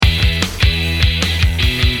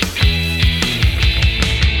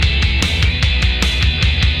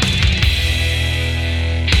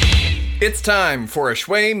It's time for a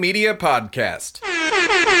Shway Media podcast.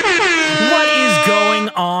 What is going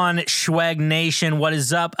on, Schweg Nation? What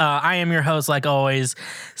is up? I am your host, like always,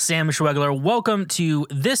 Sam Schwegler. Welcome to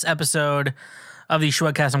this episode of the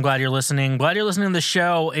Schwegcast. I'm glad you're listening. Glad you're listening to the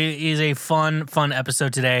show. It is a fun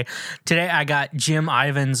episode today. Today I got Jim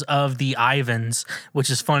Ivins of the Ivins, which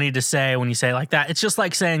is funny to say when you say it like that. It's just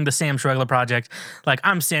like saying the Sam Schwegler Project. Like,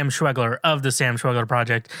 I'm Sam Schwegler of the Sam Schwegler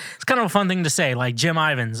Project. It's kind of a fun thing to say, like Jim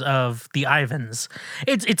Ivins of the Ivins.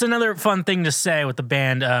 It's another fun thing to say with the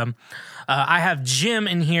band. I have Jim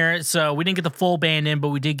in here, so we didn't get the full band in, but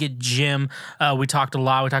we did get Jim. We talked a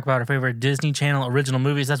lot. We talked about our favorite Disney Channel original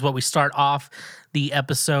movies. That's what we start off the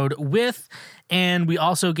episode with. And we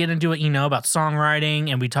also get into it, about songwriting,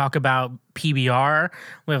 and we talk about PBR.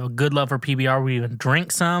 We have a good love for PBR. We even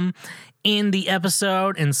drink some in the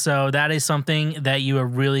episode, and so that is something that you are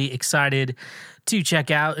really excited to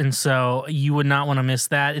check out, and so you would not want to miss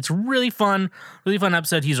that. It's really fun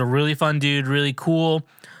episode. He's a really fun dude, really cool,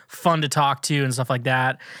 fun to talk to and stuff like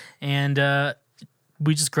that. And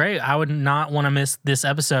we just great. I would not want to miss this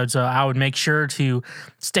episode, so I would make sure to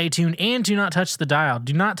stay tuned and do not touch the dial.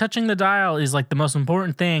 Do not touching the dial is like the most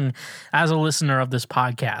important thing as a listener of this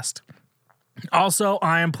podcast. Also,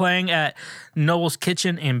 I am playing at Noble's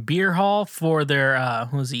Kitchen and Beer Hall for their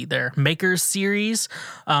their Makers series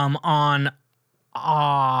on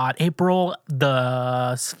April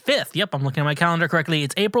the 5th. Yep, I'm looking at my calendar correctly.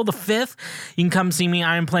 It's April the 5th. You can come see me.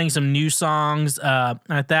 I am playing some new songs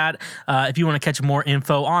at that. If you want to catch more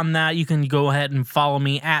info on that, you can go ahead and follow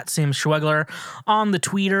me at Sam Schwegler on the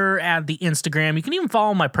Twitter, at the Instagram. You can even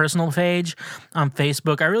follow my personal page on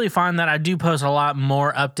Facebook. I really find that I do post a lot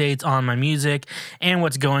more updates on my music and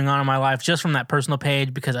what's going on in my life just from that personal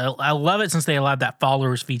page, because I love it since they allowed that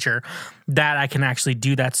followers feature that I can actually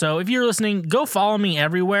do that. So if you're listening, go follow me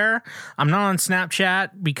everywhere. I'm not on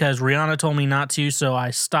Snapchat because Rihanna told me not to, so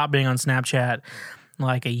I stopped being on Snapchat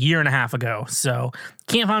like a year and a half ago. So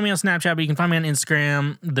can't find me on Snapchat, but you can find me on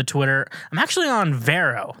Instagram, the Twitter. I'm actually on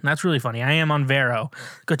Vero. That's really funny. I am on Vero.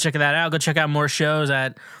 Go check that out. Go check out more shows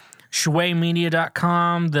at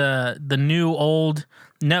shwaymedia.com, the new old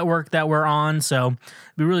network that we're on. So it'd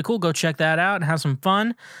be really cool. Go check that out and have some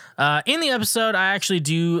fun. In the episode, I actually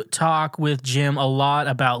do talk with Jim a lot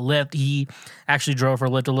about Lyft. He actually drove for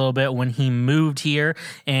Lyft a little bit when he moved here.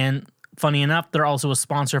 And funny enough, they're also a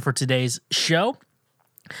sponsor for today's show.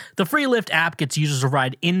 The free Lyft app gets users to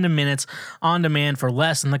ride into minutes on demand for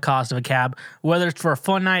less than the cost of a cab, whether it's for a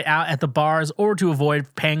fun night out at the bars or to avoid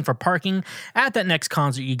paying for parking at that next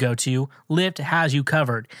concert you go to. Lyft has you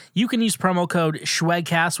covered. You can use promo code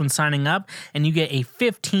SHWEGCAST when signing up, and you get a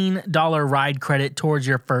 $15 ride credit towards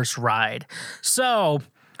your first ride. So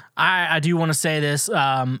I do want to say this.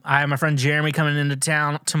 I have my friend Jeremy coming into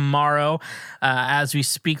town tomorrow as we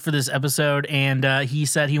speak for this episode, and he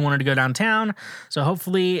said he wanted to go downtown. So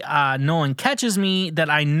hopefully no one catches me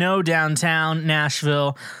that I know downtown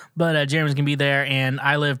Nashville, but Jeremy's going to be there, and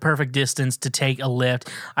I live perfect distance to take a Lyft.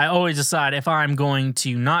 I always decide if I'm going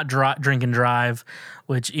to not drink and drive,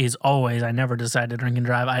 which is always, I never decide to drink and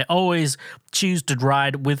drive. I always choose to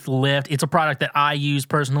ride with Lyft. It's a product that I use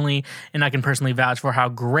personally, and I can personally vouch for how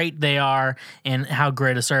great they are and how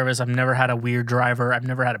great a service. I've never had a weird driver. I've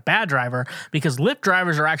never had a bad driver, because Lyft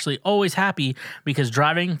drivers are actually always happy, because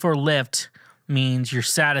driving for Lyft means you're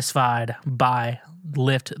satisfied by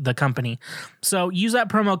Lyft, the company. So use that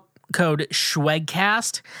promo code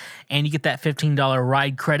SHWEGCAST, and you get that $15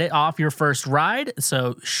 ride credit off your first ride.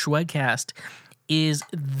 So SHWEGCAST is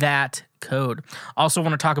that code. Also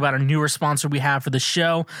want to talk about a newer sponsor we have for the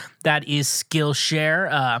show. That is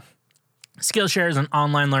Skillshare. Skillshare is an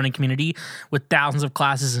online learning community with thousands of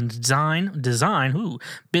classes in design,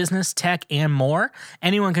 business, tech, and more.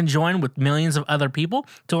 Anyone can join with millions of other people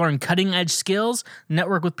to learn cutting-edge skills,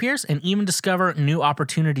 network with peers, and even discover new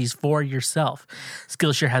opportunities for yourself.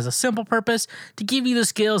 Skillshare has a simple purpose: to give you the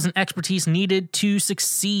skills and expertise needed to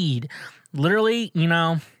succeed. Literally,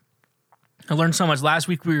 I learned so much. Last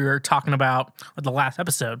week we were talking about, with the last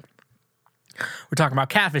episode, we're talking about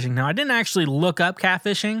catfishing. Now, I didn't actually look up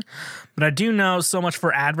catfishing, but I do know so much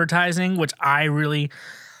for advertising, which I really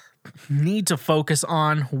need to focus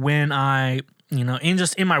on when I,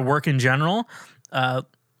 in my work in general.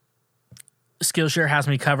 Skillshare has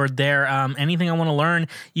me covered there. Anything I want to learn,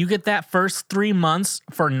 you get that first 3 months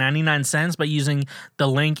for 99 cents by using the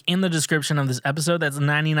link in the description of this episode. That's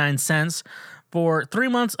 99 cents for 3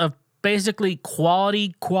 months of basically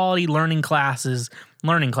quality learning classes.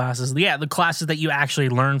 Yeah, the classes that you actually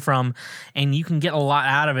learn from, and you can get a lot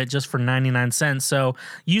out of it just for 99 cents. So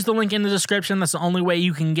use the link in the description. That's the only way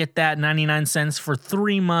you can get that 99 cents for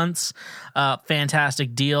 3 months.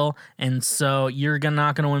 Fantastic deal. And so you're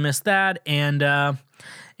not going to miss that. And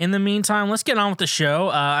in the meantime, let's get on with the show.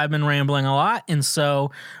 I've been rambling a lot, and so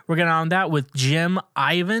we're getting on that with Jim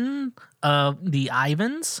Ivan of the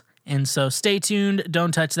Ivans. And so stay tuned.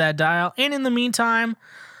 Don't touch that dial. And in the meantime,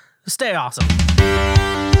 stay awesome.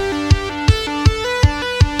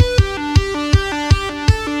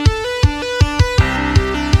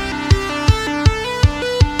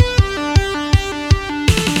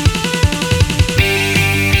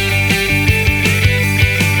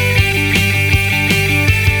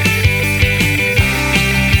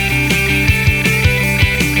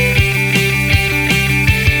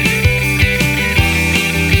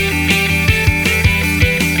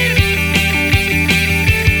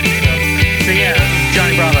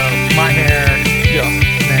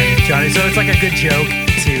 So it's like a good joke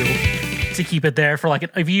to keep it there for like,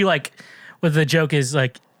 if you like, whether the joke is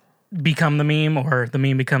like become the meme or the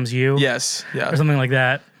meme becomes you. Yes. Yeah. Or something like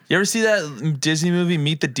that. You ever see that Disney movie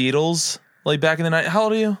Meet the Deedles? Like back in the night. How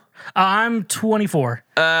old are you? I'm 24.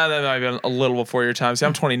 That might have been a little before your time. See,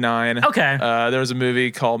 I'm 29. Okay. There was a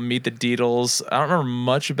movie called Meet the Deedles. I don't remember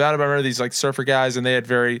much about it, but I remember these like surfer guys, and they had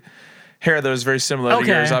hair that was very similar to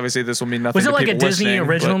yours. Obviously, this will mean nothing. Was it to like a Disney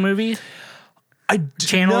original movie?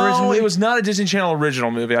 No, it was not a Disney Channel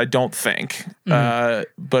original movie, I don't think. But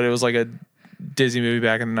it was like a Disney movie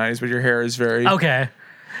back in the 90s, but your hair is very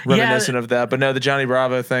reminiscent of that. But no, the Johnny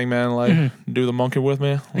Bravo thing, man, like, do the monkey with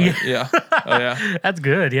me? Like, yeah. Oh, yeah. That's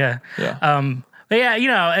good, yeah. Yeah. But yeah, you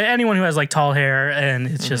know, anyone who has like tall hair and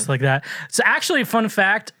it's just like that. So actually, fun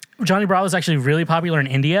fact, Johnny Bravo is actually really popular in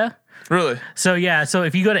India. Really? So yeah, so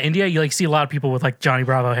if you go to India, you like see a lot of people with like Johnny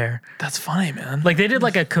Bravo hair. That's funny, man. Like they did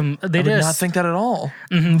like I did not think that at all.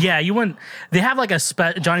 Yeah, you wouldn't. They have like a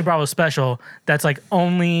Johnny Bravo special that's like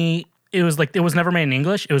only. It was never made in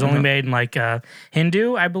English. It was only made in like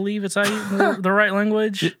Hindu, I believe it's the right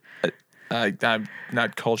language. I'm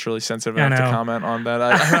not culturally sensitive enough to comment on that.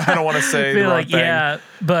 I don't want to say the wrong thing. Yeah,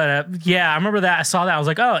 but yeah, I remember that. I saw that. I was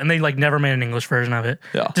like, oh, and they like never made an English version of it.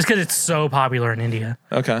 Yeah, just because it's so popular in India.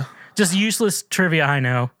 Okay. Just useless trivia, I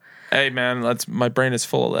know. Hey man, my brain is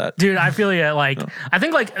full of that. Dude, I feel like I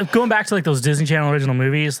think like going back to like those Disney Channel original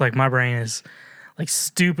movies, like my brain is like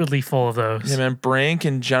stupidly full of those. Yeah, man, Brink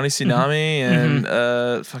and Johnny Tsunami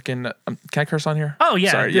and fucking can I curse on here? Oh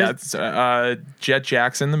yeah. Sorry, yeah. Jet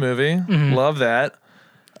Jackson the movie. Love that.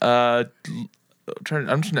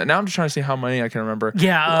 I'm just trying to see how many I can remember.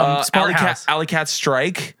 Yeah, Smart House. Alley Cat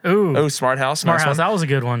Strike. Ooh. Smart House. Smart House. That was a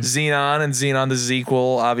good one. Xenon and Xenon the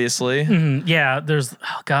sequel, obviously. Yeah, there's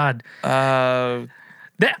God.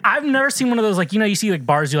 I've never seen one of those, like, you know, you see like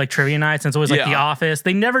bars do like trivia nights and it's always like The Office.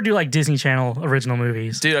 They never do like Disney Channel original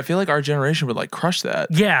movies. Dude, I feel like our generation would like crush that.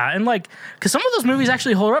 Yeah, and like, because some of those movies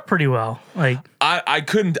actually hold up pretty well. Like, I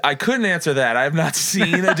couldn't answer that. I have not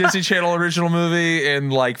seen a Disney Channel original movie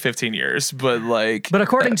in like 15 years, but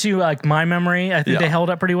according to like my memory, I think they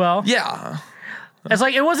held up pretty well. Yeah. It's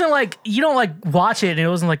like, it wasn't like, you don't like watch it and it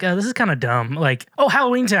wasn't like, oh, this is kind of dumb. Like, oh,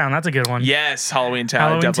 Halloween Town, that's a good one. Yes, Halloween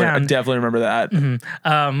Town. I definitely remember that.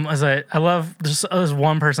 I love, there's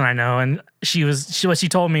one person I know, and what she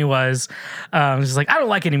told me was, she's like, I don't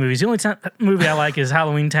like any movies. The only movie I like is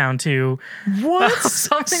Halloween Town 2. What?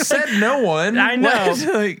 Something said like, no one. I know.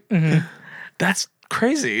 Like, that's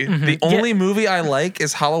crazy. The only movie I like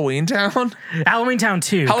is Halloween Town. Halloween Town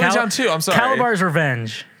 2. Halloween Town 2. I'm sorry. Calabar's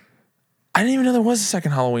Revenge. I didn't even know there was a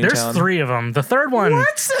second Halloween Town. There's 3 of them. The third one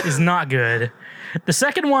is not good. The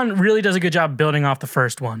second one really does a good job building off the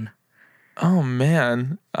first one. Oh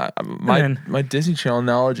man, my Disney Channel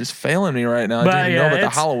knowledge is failing me right now. I didn't know about the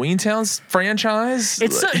Halloween Towns franchise.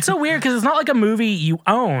 It's so weird because it's not like a movie you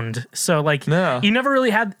owned. So like, you never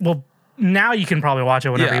really had. Well, now you can probably watch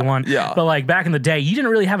it whenever you want. Yeah. But like back in the day, you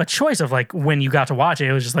didn't really have a choice of like when you got to watch it.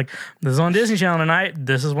 It was just like, this is on Disney Channel tonight.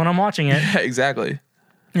 This is when I'm watching it. Yeah, exactly.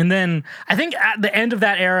 And then I think at the end of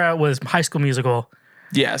that era was High School Musical.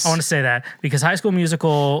 Yes. I want to say that because High School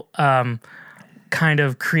Musical kind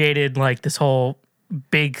of created like this whole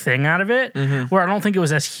big thing out of it where I don't think it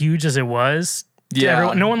was as huge as it was.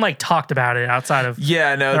 Yeah. No one like talked about it outside of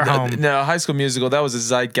their home. No, High School Musical, that was a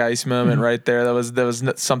zeitgeist moment right there. That was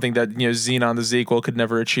something that, you know, Xenon the sequel could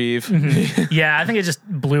never achieve. Yeah, I think it just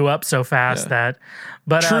blew up so fast that.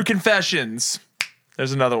 But True Confessions.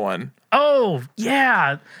 There's another one. Oh,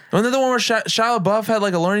 yeah. Wasn't that the one where Shia LaBeouf had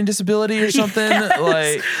like a learning disability or something? Yes.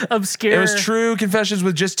 Like obscure. It was True Confessions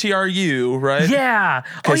with just TRU, right? Yeah.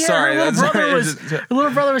 Okay, sorry. Her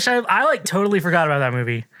little brother was Shia. I like totally forgot about that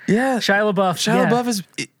movie. Yeah. Shia LaBeouf. Shia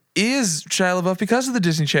LaBeouf is Shia LaBeouf because of the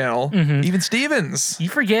Disney Channel. Mm-hmm. Even Stevens. You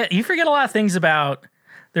forget a lot of things about.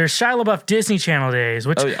 There's Shia LaBeouf Disney Channel days,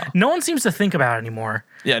 which no one seems to think about anymore.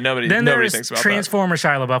 Yeah, nobody thinks about Transformer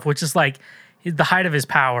Shia LaBeouf, which is like the height of his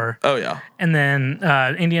power. Oh, yeah. And then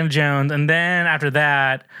Indiana Jones. And then after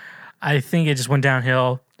that, I think it just went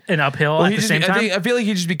downhill and uphill at the same time. I feel like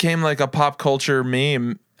he just became like a pop culture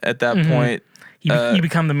meme at that point. You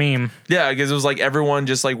become the meme. Yeah, because it was like everyone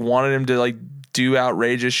just like wanted him to like do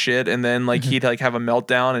outrageous shit, and then like he'd like have a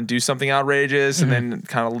meltdown and do something outrageous, and then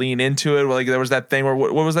kind of lean into it. Like there was that thing where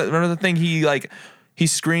what was that? Remember the thing he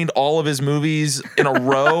screened all of his movies in a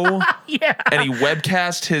row, yeah, and he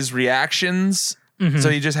webcast his reactions.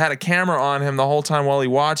 So he just had a camera on him the whole time while he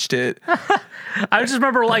watched it. I just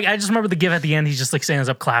remember the gif at the end. He's just like stands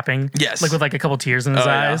up clapping, yes, like with like a couple tears in his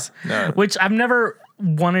eyes, which I've never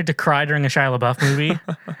wanted to cry during a Shia LaBeouf movie,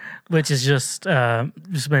 which is just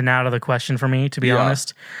been out of the question for me, to be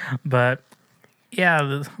honest. But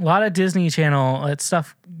yeah, a lot of Disney Channel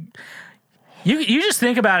stuff. You just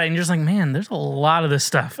think about it and you're just like, man, there's a lot of this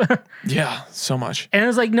stuff. Yeah, so much. And it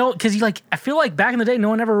was like, no, because I feel like back in the day, no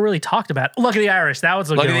one ever really talked about it. Luck of the Irish. That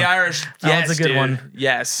was a good one. Luck of the Irish. That was a good one.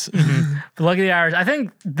 Yes. The Luck of the Irish. I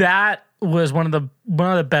think that was one of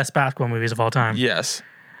the best basketball movies of all time. Yes.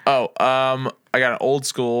 Oh, I got an old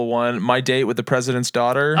school one. My Date with the President's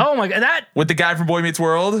Daughter. Oh my God, with the guy from Boy Meets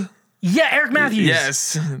World. Yeah, Eric Matthews.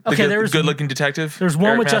 Yes. Okay, good looking detective. There's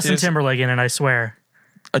one with Justin Timberlake in it, I swear.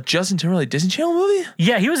 A Justin Timberlake Disney Channel movie?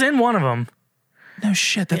 Yeah, he was in one of them. No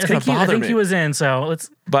shit, that's gonna bother me. I think he was in. So let's.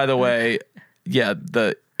 By the way, yeah,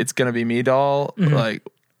 It's Gonna Be Me doll. Like,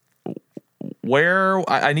 where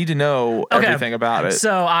I need to know everything about it.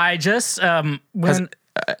 So I just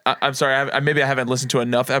I'm sorry. Maybe I haven't listened to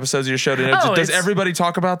enough episodes of your show to know. Does everybody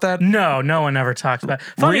talk about that? No one ever talks about it.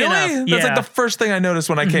 Funny enough, That's like the first thing I noticed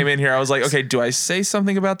when I came in here. I was like, okay, do I say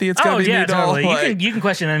something about the It's Gonna Be Me doll? Totally. Like, you can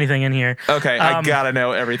question anything in here. Okay, I gotta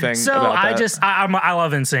know everything. So about that. I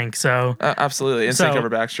love NSYNC. So absolutely, NSYNC over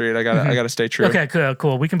Backstreet. I gotta stay true. Okay,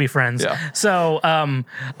 cool. We can be friends. Yeah. So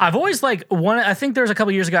I've always I think there was a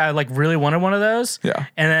couple years ago I like really wanted one of those. Yeah.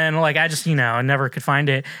 And then like I just I never could find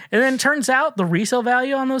it. And then turns out the resale value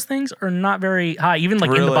on those things are not very high, even like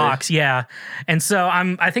in the box. Yeah. And so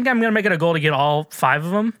I think I'm gonna make it a goal to get all 5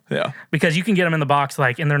 of them. Yeah. Because you can get them in the box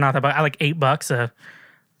and they're not that bad. I like $8.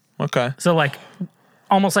 Okay. So like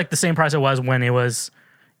almost like the same price it was when it was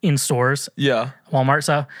in stores. Yeah. Walmart.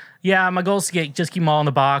 So yeah, my goal is to keep them all in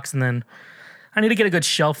the box, and then I need to get a good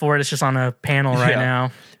shelf for it. It's just on a panel right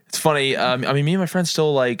now. It's funny. I mean, me and my friends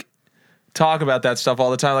still like talk about that stuff all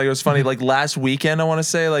the time. Like it was funny. Like last weekend, I want to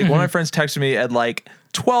say, like one of my friends texted me at like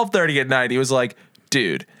 12:30 at night. He was like,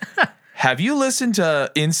 dude, have you listened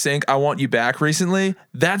to NSYNC I Want You Back recently?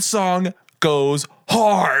 That song goes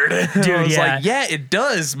hard. Dude, I was like, yeah, it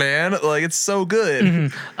does, man. Like it's so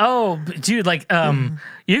good. Oh, dude, like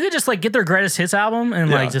you could just like get their greatest hits album and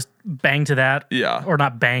like just bang to that. Yeah. Or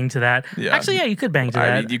not bang to that. Yeah. Actually, yeah, you could bang to that.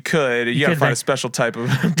 I mean, you could. You gotta find a special type of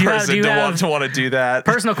person to want to do that.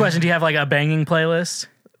 Personal question, do you have like a banging playlist?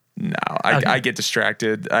 No, I get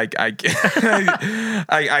distracted. I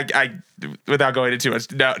without going into too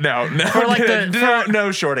much. No. For like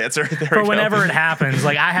no short answer. For whenever it happens,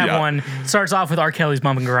 like I have one. Starts off with R. Kelly's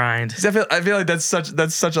Bump and Grind. I feel like that's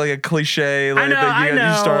such like a cliche. Like, I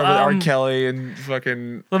know. You start with R. Kelly and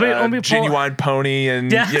fucking Genuine Pony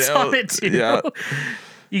and that's on it too. Yeah.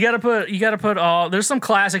 You gotta put all. There's some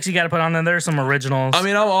classics you gotta put on. Then there's some originals. I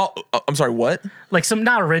mean, I'm sorry. What? Like some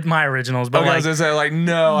not my originals, but I was gonna say like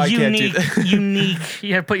no, I can't do that. Unique.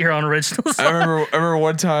 You have to put your own originals. I remember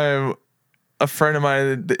one time, a friend of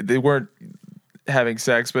mine. They weren't having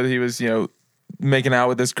sex, but he was making out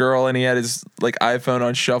with this girl, and he had his like iPhone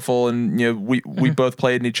on shuffle, and we both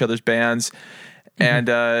played in each other's bands,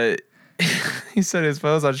 and. He set his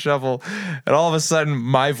phones on shuffle, and all of a sudden,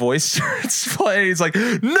 my voice starts playing. He's like,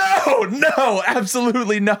 "No,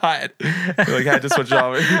 absolutely not!" Like, I had to switch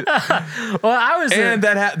off. Well, I was, and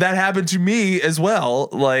that happened to me as well.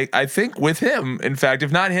 Like, I think with him. In fact,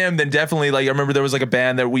 if not him, then definitely. Like, I remember there was like a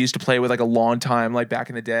band that we used to play with like a long time, like back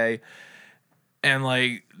in the day. And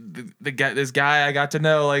like this guy I got to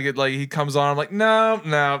know, like he comes on. I'm like,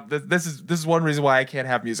 no, this is one reason why I can't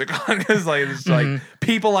have music on, because like it's like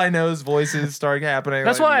people I know's voices start happening.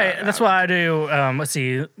 That's like, why. That's why I do. Let's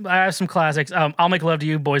see. I have some classics. I'll Make Love to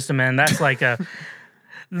You, Boyz II Men. That's like a.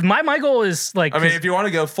 my goal is like. I mean, if you want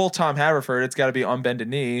to go full Tom Haverford, it's got to be On Bended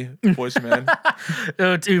Knee, Boyz II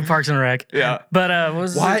Men. To Parks and Rec. Yeah. But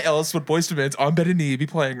why else would Boyz II Men's On Bended Knee be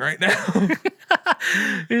playing right now?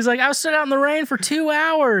 He's like, I was stood out in the rain for 2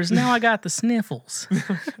 hours. Now I got the sniffles.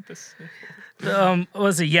 Let's see.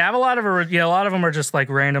 Yeah, I have a lot of them are just like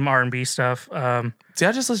random R&B stuff. See,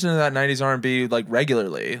 I just listen to that 90s R&B like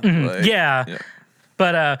regularly. Mm-hmm. Like, yeah.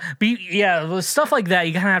 But with stuff like that,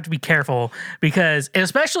 you kind of have to be careful because,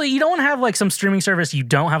 especially, you don't want to have like some streaming service you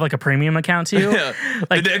don't have like a premium account to. Yeah.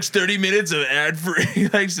 Like, the next 30 minutes of ad free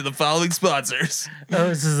thanks to the following sponsors.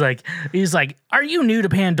 This is like, he's like, are you new to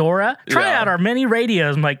Pandora? Try out our many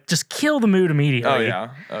radios. I'm like, just kill the mood immediately. Oh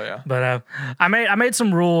yeah. But I made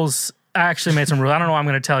some rules. I actually made some rules. I don't know why I'm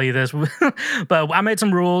going to tell you this, but I made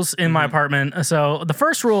some rules in my apartment. So the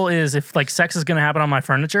first rule is if like sex is going to happen on my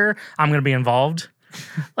furniture, I'm going to be involved.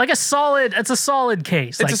 It's a solid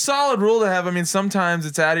case. It's a solid rule to have. I mean, sometimes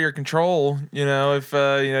it's out of your control. You know, if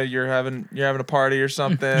you're having a party or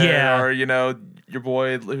something, or your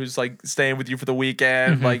boy who's like staying with you for the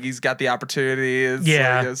weekend, like he's got the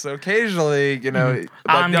opportunity. So occasionally,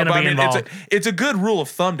 I'm gonna be involved. It's a good rule of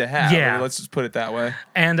thumb to have. Yeah, I mean, let's just put it that way.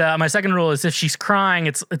 And my second rule is if she's crying,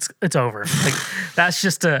 it's over. Like that's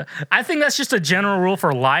just I think that's just a general rule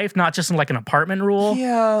for life, not just like an apartment rule.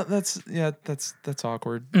 Yeah, that's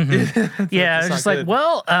awkward. Mm-hmm. Yeah, it's just like,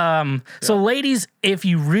 good. So ladies, if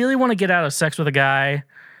you really want to get out of sex with a guy,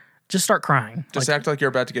 just start crying. Just act like you're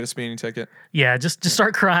about to get a speeding ticket. Yeah, just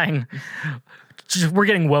start crying. We're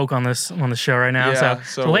getting woke on this show right now. Yeah,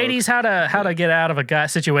 so ladies, how to get out of a guy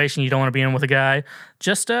situation you don't want to be in with a guy?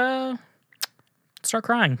 Just start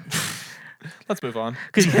crying. Let's move on.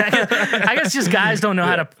 Because I guess just guys don't know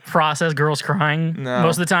how to process girls crying. No,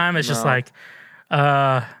 most of the time. It's just like,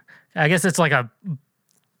 I guess it's like a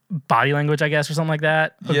body language, I guess, or something like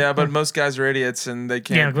that. Yeah, but most guys are idiots and they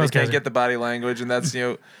can't get the body language, and that's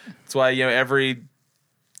that's why every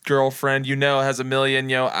girlfriend has a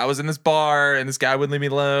million I was in this bar and this guy wouldn't leave me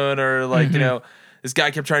alone, or like this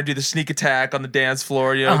guy kept trying to do the sneak attack on the dance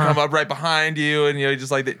floor, come up right behind you, and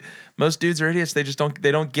just like most dudes are idiots. They just don't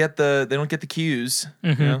get the cues.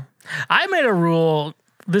 I made a rule.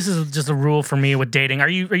 This is just a rule for me with dating. Are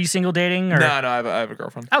you single dating? Or? No, I have a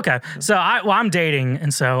girlfriend. Okay. So I'm dating,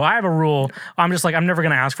 and so I have a rule. I'm just like, I'm never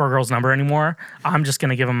going to ask for a girl's number anymore. I'm just going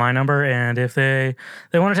to give them my number, and if they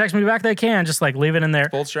want to text me back, they can. Just like leave it in there.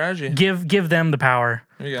 Bold strategy. Give them the power.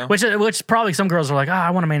 There you go. Which probably some girls are like,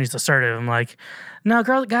 I want a man who's assertive. I'm like, no,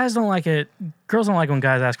 guys don't like it. Girls don't like when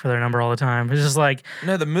guys ask for their number all the time. It's just like,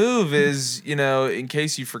 no. The move is, in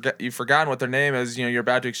case you've forgotten what their name is, you're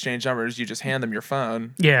about to exchange numbers. You just hand them your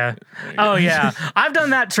phone. Yeah. Oh yeah. I've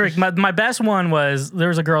done that trick. My best one was there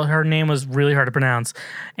was a girl. Her name was really hard to pronounce,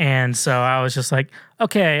 and so I was just like,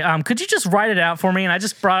 okay, could you just write it out for me? And I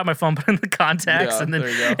just brought out my phone, put in the contacts, and then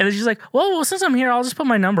she's like, well, since I'm here, I'll just put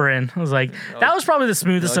my number in. I was like, that was probably the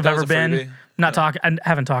smoothest I've ever been. I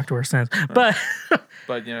haven't talked to her since, but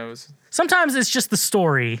it was. Sometimes it's just the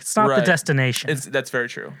story. It's not the destination. That's very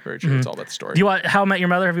true. Very true. Mm-hmm. It's all about the story. Do you watch How I Met Your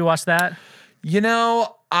Mother? Have you watched that?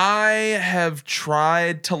 I have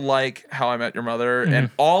tried to like How I Met Your Mother,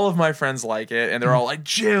 and all of my friends like it, and they're all like,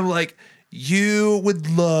 Jim, like you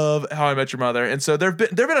would love How I Met Your Mother, and so there've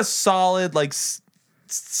been a solid like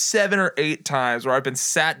 7 or 8 times where I've been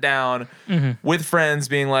sat down with friends,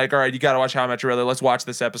 being like, all right, you got to watch How I Met Your Mother. Let's watch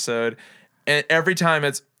this episode. And every time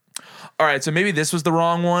it's, all right, so maybe this was the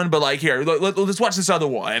wrong one, but like here, let's watch this other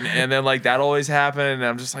one. And then like that always happened. And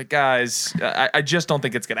I'm just like, guys, I just don't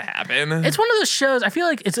think it's going to happen. It's one of those shows, I feel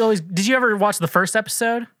like it's always, did you ever watch the first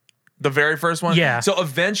episode? The very first one? Yeah. So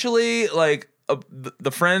eventually, like,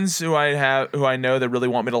 the friends who I know that really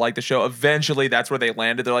want me to like the show, eventually that's where they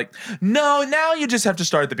landed. They're like, no, now you just have to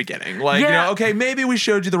start at the beginning. Like, okay, maybe we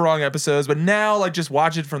showed you the wrong episodes, but now like just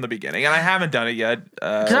watch it from the beginning. And I haven't done it yet.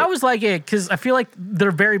 Because I always like it because I feel like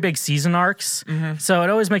they're very big season arcs. Mm-hmm. So it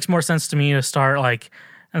always makes more sense to me to start like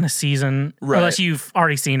in the season, unless you've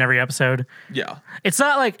already seen every episode. Yeah. It's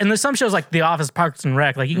not like, and there's some shows like The Office, Parks and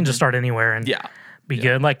Rec, like you can just start anywhere and be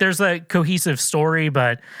good. Like there's a cohesive story,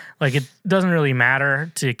 but like it doesn't really matter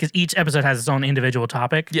because each episode has its own individual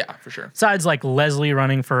topic. Yeah, for sure. Besides like Leslie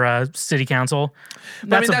running for city council,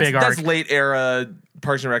 that's a big arc. That's late era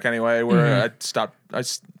Parks and Rec anyway, where I stopped.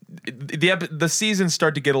 The seasons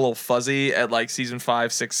start to get a little fuzzy at like season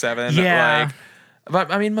 5, 6, 7. Yeah. But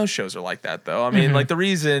I mean, most shows are like that, though. I mean, like the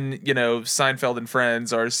reason Seinfeld and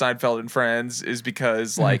Friends are Seinfeld and Friends is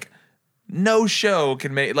because like no show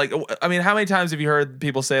can make like. I mean, how many times have you heard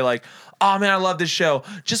people say like, "Oh man, I love this show.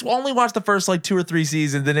 Just only watch the first like 2 or 3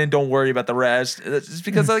 seasons, and then don't worry about the rest." It's just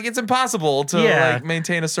because like it's impossible to like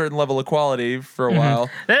maintain a certain level of quality for a while.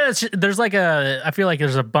 There's like I feel like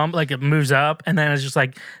there's a bump, like it moves up, and then it's just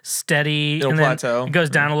like steady. It'll and plateau. Then it goes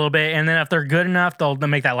down a little bit, and then if they're good enough, they'll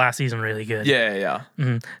make that last season really good. Yeah.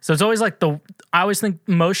 So it's always like I always think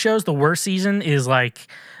most shows the worst season is like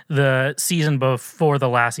the season before the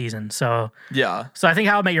last season. So I think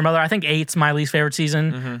How I Met Your Mother, I think 8's my least favorite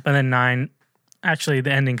season, but then 9, actually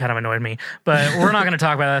the ending kind of annoyed me. But we're not going to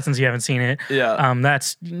talk about that since you haven't seen it. Yeah.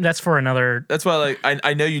 That's for another. That's why like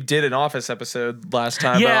I know you did an Office episode last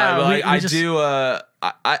time. Yeah, but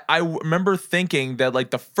I remember thinking that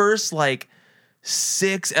like the first like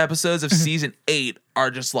 6 episodes of season 8 are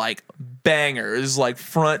just like bangers, like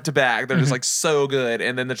front to back. They're just like so good,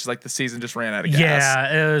 and then there's just like the season just ran out of gas.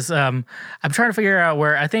 Yeah, it was. I'm trying to figure out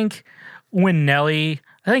where. I think when Nelly.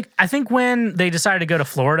 I think when they decided to go to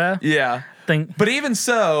Florida. Yeah. But even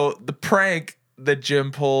so, the prank that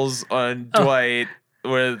Jim pulls on Dwight.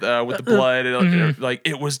 With the blood, like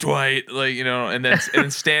it was Dwight, like and then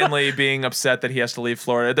Stanley being upset that he has to leave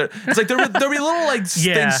Florida. It's like there'll be little like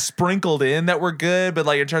things sprinkled in that were good, but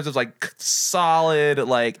like in terms of like solid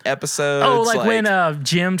like episodes. Oh, like when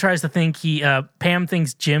Jim tries to think Pam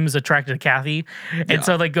thinks Jim's attracted to Kathy, and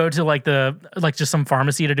so they go to like just some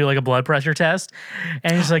pharmacy to do like a blood pressure test,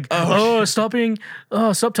 and he's like, stop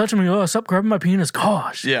touching me, stop grabbing my penis,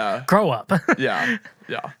 gosh, grow up,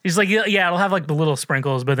 Yeah. He's like, it'll have like the little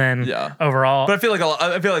sprinkles, but then overall. But I feel like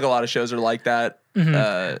a lot of shows are like that.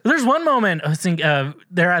 There's one moment I think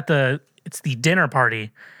they're at it's the dinner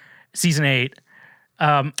party, season 8.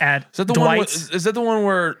 At Dwight's. Is that the one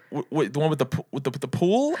where the one with the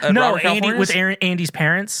pool? At no, Robert Andy with Andy's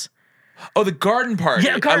parents. Oh, the garden party.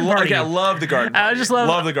 Yeah, garden party. I love the garden party. I just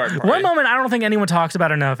love the garden party. One moment I don't think anyone talks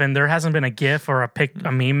about enough, and there hasn't been a GIF or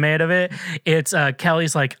a meme made of it. It's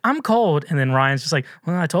Kelly's like, I'm cold. And then Ryan's just like,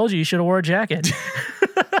 well, I told you should have wore a jacket.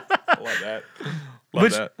 I love that.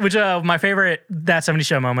 Which my favorite That 70s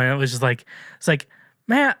Show moment, it was just like, it's like,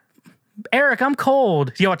 man, Eric, I'm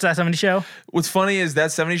cold. Do you watch That 70s Show? What's funny is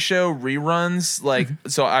That 70s Show reruns, like,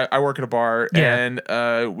 so I work at a bar, and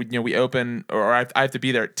we open, or I have to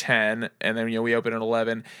be there at 10, and then we open at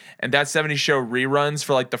 11, and That 70s Show reruns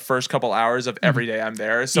for like the first couple hours of every day I'm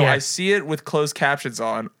there, so I see it with closed captions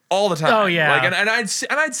on all the time. Oh yeah, like, and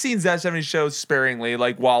I'd seen That 70s Show sparingly,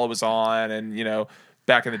 like while it was on, and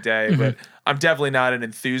back in the day, but I'm definitely not an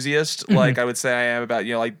enthusiast like I would say I am about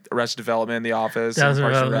like Arrested Development, The Office, and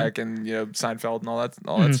Parks and Rec, and Seinfeld, and all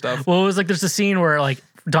that stuff. Well, it was like there's a scene where like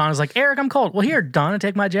Donna's like, Eric, I'm cold. Well, here, Donna,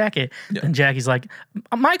 take my jacket. Yeah. And Jackie's like,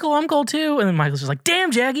 Michael, I'm cold too. And then Michael's just like,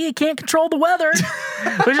 damn, Jackie, you can't control the weather.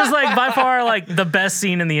 Which is like by far like the best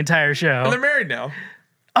scene in the entire show. And they're married now.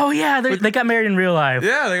 Oh yeah, they got married in real life.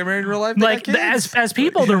 Yeah, they got married in real life. Like as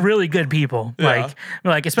people, they're really good people. Yeah.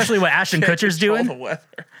 Like especially what Ashton Kutcher's doing. The weather.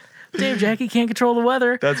 Damn, Jackie can't control the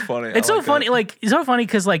weather. That's funny. It's so funny. Like it's so funny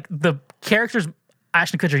because like the characters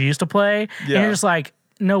Ashton Kutcher used to play, and you're just like,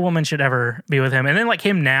 no woman should ever be with him. And then like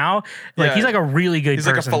him now, like he's like a really good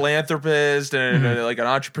person. He's like a philanthropist and like an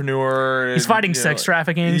entrepreneur. He's fighting sex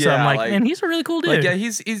trafficking. So I'm like, and he's a really cool dude. Like,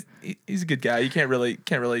 he's a good guy. You can't really.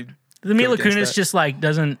 The Mila Kunis just like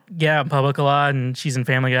doesn't get out in public a lot, and she's in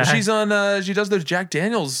Family Guy. Well, she's on. She does those Jack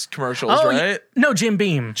Daniels commercials, right? No, Jim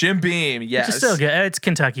Beam. Jim Beam, yes. Which is still good. It's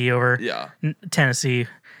Kentucky over Tennessee.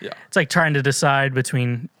 Yeah, it's like trying to decide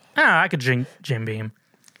between. I could drink Jim Beam.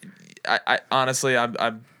 I honestly,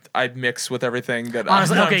 I mix with everything that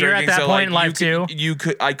honestly, I'm okay, drinking. You're at that so point in life too.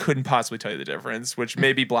 I couldn't possibly tell you the difference, which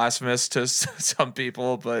may be blasphemous to some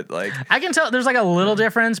people, but like I can tell there's like a little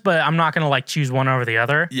difference, but I'm not gonna like choose one over the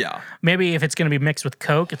other. Yeah, maybe if it's gonna be mixed with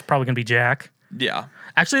Coke, it's probably gonna be Jack. Yeah,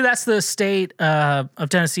 actually, that's the state of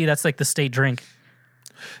Tennessee. That's like the state drink.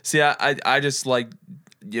 See, I just like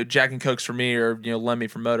Jack and Cokes for me, or Lemmy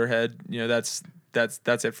from Motorhead.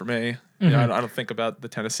 That's it for me. I don't think about the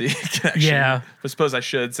Tennessee connection. Yeah, I suppose I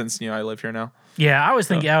should since I live here now. Yeah, I was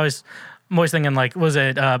thinking. I'm always thinking like, was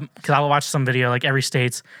it? Because I watched some video like every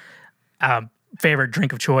state's favorite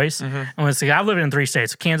drink of choice. And let's see, I've lived in 3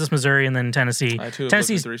 states: Kansas, Missouri, and then Tennessee. I too have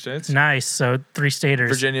Tennessee's lived in 3 states. Nice. So 3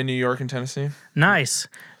 staters: Virginia, New York, and Tennessee. Nice.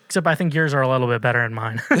 Except I think yours are a little bit better than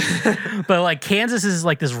mine. But like Kansas is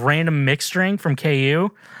like this random mixed drink from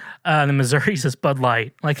KU. The Missouri's is Bud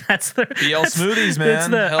Light. Like that's the BL smoothies,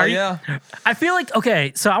 man. Hell yeah. I feel like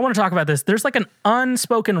so I want to talk about this. There's like an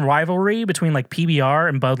unspoken rivalry between like PBR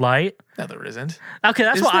and Bud Light. No, there isn't. Okay,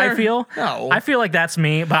 that's what I feel. No. I feel like that's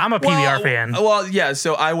me, but I'm a PBR fan. Well, yeah.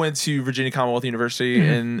 So I went to Virginia Commonwealth University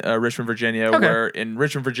in Richmond, Virginia, where in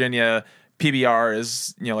Richmond, Virginia, PBR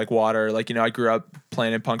is, like water. Like, I grew up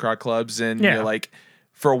playing in punk rock clubs and, like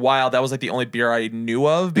for a while that was like the only beer I knew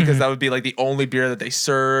of because that would be like the only beer that they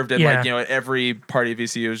served. And like, at every party at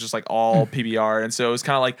VCU was just like all PBR. And so it was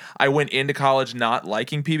kind of like I went into college not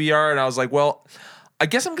liking PBR and I was like, well, I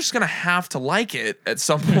guess I'm just going to have to like it at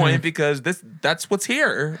some point because that's what's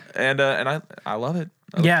here. And I love it.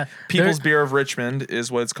 Yeah. People's Beer of Richmond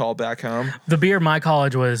is what it's called back home. The beer in my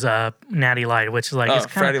college was Natty Light, which is like...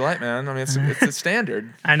 it's Friday Light, man. I mean, it's a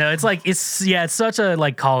standard. I know. It's like, it's such a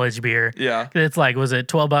like college beer. Yeah. It's like, was it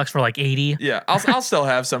 $12 for like 80? Yeah. I'll still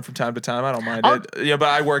have some from time to time. I don't mind it. Yeah, but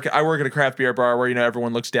I work at a craft beer bar where,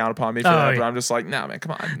 everyone looks down upon me for that, but I'm just like, nah, man,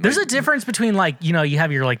 come on. There's a difference between like, you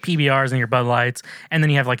have your like PBRs and your Bud Lights, and then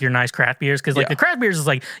you have like your nice craft beers. Because like the craft beers is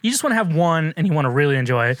like, you just want to have one and you want to really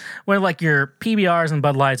enjoy it. Where like your PBRs and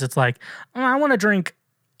Bud Lights, it's like, I want to drink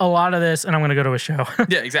a lot of this and I'm going to go to a show.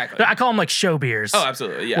 Yeah, exactly. I call them like show beers. Oh,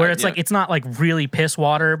 absolutely. Yeah. Where it's like, it's not like really piss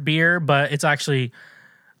water beer, but it's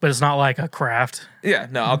not like a craft. Yeah,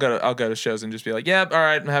 no, I'll go to shows and just be like, yeah, all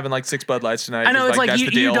right, I'm having like 6 Bud Lights tonight. I know, it's like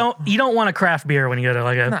you don't want a craft beer when you go to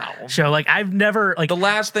like a show. Like I've never like the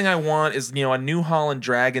last thing I want is a New Holland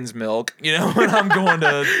Dragon's Milk. When I'm going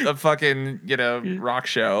to a fucking rock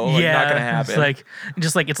show. Like, not gonna happen.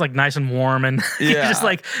 It's like nice and warm and you're just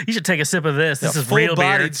like you should take a sip of this. This is real beer.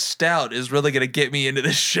 Full-bodied stout is really gonna get me into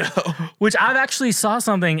this show. Which I've actually saw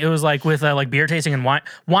something. It was like with like beer tasting and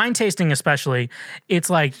wine tasting especially.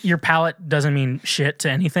 It's like your palate doesn't mean shit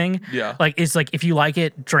to anything. Yeah. Like it's like if you like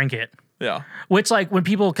it, drink it. Yeah. Which like when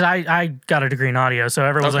people, cause I got a degree in audio, so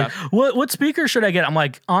everyone's like, what speaker should I get? I'm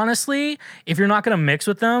like, honestly, if you're not gonna mix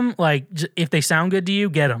with them, like if they sound good to you,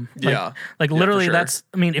 get them. Like literally, sure. That's.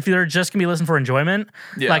 I mean, if you're just gonna be listening for enjoyment,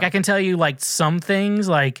 like I can tell you, like some things,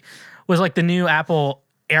 like was like the new Apple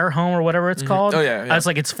Air Home or whatever it's called. Oh yeah. It's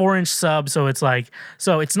like it's 4-inch sub, so it's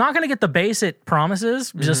not gonna get the bass it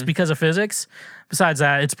promises just because of physics. Besides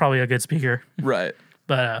that, it's probably a good speaker. Right.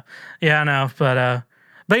 But I know.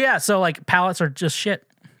 But yeah, so like palettes are just shit.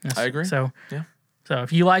 Yes. I agree. So yeah. So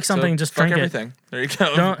if you like something, just drink everything. There you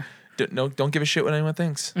go. Don't give a shit what anyone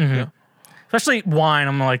thinks. Mm-hmm. Yeah. Especially wine.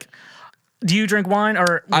 I'm like, do you drink wine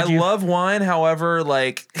or? I love wine. However,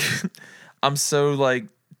 like I'm so like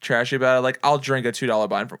trashy about it. Like I'll drink a $2 bottle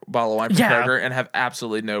of wine from Kroger and have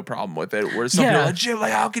absolutely no problem with it. Whereas some people are like, Jim,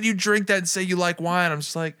 like how can you drink that and say you like wine? I'm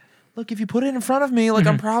just like, look, if you put it in front of me, like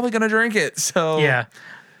I'm probably gonna drink it. So yeah,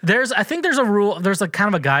 I think there's a rule. There's like kind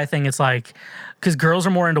of a guy thing. It's like because girls are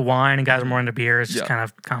more into wine and guys are more into beer. It's just kind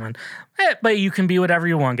of common. But you can be whatever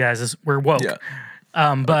you want, guys. We're woke. Yeah.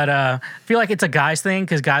 But I feel like it's a guy's thing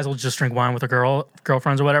because guys will just drink wine with their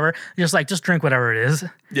girlfriends or whatever. Just drink whatever it is.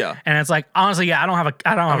 Yeah. And it's like honestly, I don't have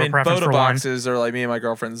a preference for wine. Boxes are like me and my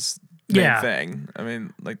girlfriend's main thing. I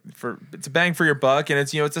mean, like it's a bang for your buck, and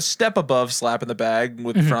it's it's a step above slap in the bag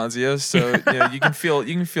with Franzia. So you can feel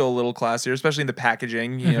a little classier, especially in the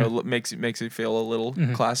packaging. Makes it feel a little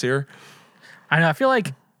classier. I know. I feel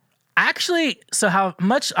like actually. So how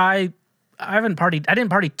much I haven't partied. I didn't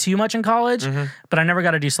party too much in college, but I never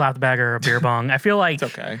got to do slap the bag or a beer bong. I feel like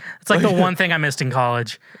it's okay. It's like the one thing I missed in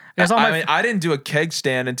college. I didn't do a keg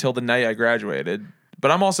stand until the night I graduated. But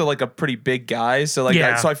I'm also like a pretty big guy, so like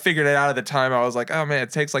so I figured it out at the time. I was like, oh man, it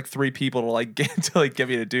takes like 3 people to like get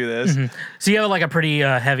me to do this. So you have like a pretty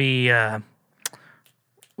heavy,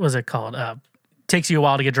 what's it called? Takes you a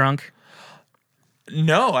while to get drunk.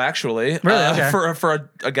 No, actually, really? Okay. For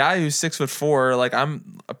a guy who's 6'4", like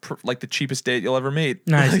I'm like the cheapest date you'll ever meet.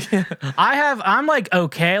 Nice. I'm like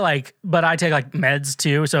okay, like, but I take like meds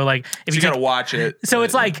too. So like, if you gotta watch it. So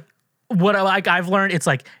it's like. What I've learned, it's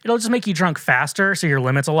like it'll just make you drunk faster, so your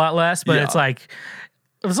limit's a lot less. But it's like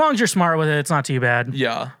as long as you're smart with it, it's not too bad.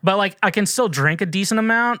 Yeah. But like I can still drink a decent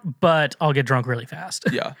amount, but I'll get drunk really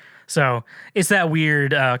fast. Yeah. So it's that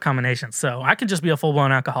weird combination. So I could just be a full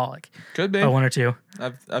blown alcoholic. Could be 1 or 2.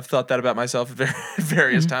 I've thought that about myself at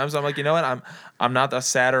various times. I'm like, you know what? I'm not a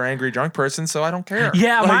sad or angry drunk person, so I don't care.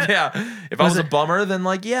 Yeah. If I was a bummer, then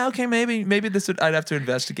like okay, maybe this I'd have to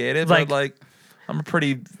investigate it. But like. I'm a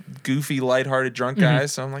pretty goofy, lighthearted drunk guy,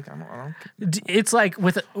 so I'm like, I don't. It's like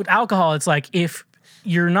with alcohol, it's like if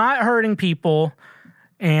you're not hurting people,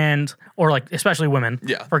 or like especially women,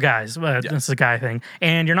 for guys, this is a guy thing,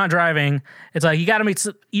 and you're not driving, it's like you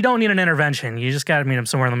don't need an intervention. You just got to meet them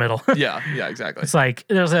somewhere in the middle. Yeah, exactly. It's like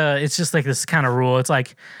it's just like this kind of rule. It's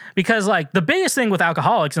like because like the biggest thing with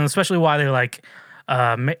alcoholics, and especially why they like.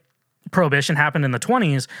 Prohibition happened in the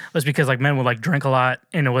 1920s was because like men would like drink a lot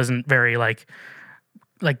and it wasn't very like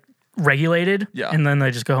regulated, and then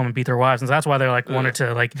they just go home and beat their wives, and so that's why they're like wanted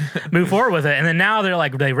to like move forward with it, and then now they're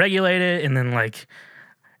like they regulate it, and then like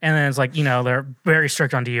And then it's like, you know, they're very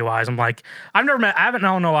strict on DUIs. I'm like, I haven't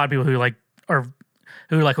known a lot of people who like, or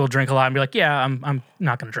who like will drink a lot and be like, yeah, I'm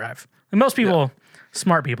not going to drive. And most people,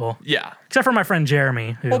 smart people. Yeah. Except for my friend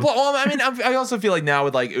Jeremy. Who, well, I mean, I also feel like now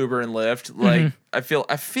with like Uber and Lyft, like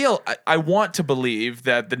I want to believe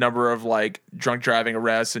that the number of like drunk driving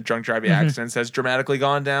arrests and drunk driving accidents has dramatically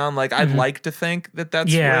gone down. Like I'd like to think that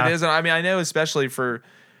that's what it is. And I mean, I know especially for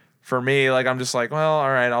me, like I'm just like, well, all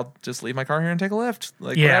right, I'll just leave my car here and take a Lyft.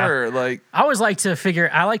 Like whatever. Like I always like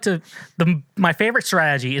to my favorite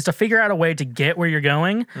strategy is to figure out a way to get where you're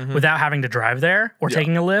going without having to drive there or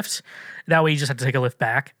taking a Lyft. That way you just have to take a Lyft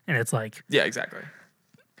back, and it's like... Yeah, exactly.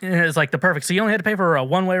 And it's like the perfect... So you only had to pay for a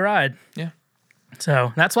one-way ride. Yeah.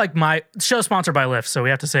 So that's like my... Show's sponsored by Lyft, so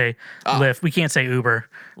we have to say Lyft. We can't say Uber.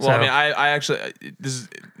 Well, so. I mean, I actually... This is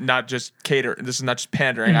not just This is not just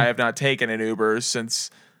pandering. I have not taken an Uber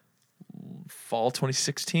since fall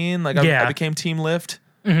 2016. Like, I became Team Lyft.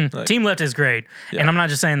 Like, Team Lyft is great, and I'm not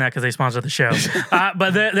just saying that because they sponsor the show,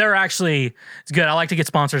 but they're actually it's good. I like to get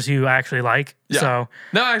sponsors who I actually like. Yeah. So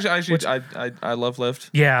no, actually, I love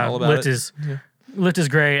Lyft. Yeah, Lyft is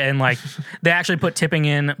great, and like they actually put tipping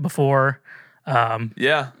in before.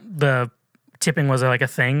 The tipping was like a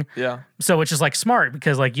thing. Yeah. So which is like smart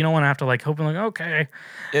because like you don't want to have to like hoping like okay.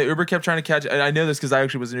 Yeah, Uber kept trying to catch. And I know this because I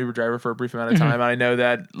actually was an Uber driver for a brief amount of time. And I know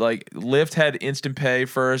that like Lyft had instant pay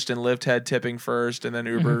first, and Lyft had tipping first, and then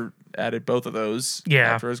Uber added both of those.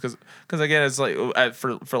 Yeah. Afterwards, because again, it's like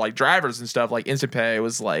for like drivers and stuff, like instant pay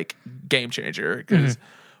was like game changer because.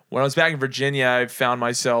 When I was back in Virginia, I found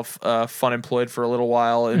myself fun employed for a little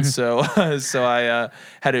while, and so I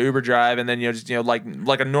had an Uber drive, and then like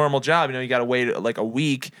a normal job, you got to wait like a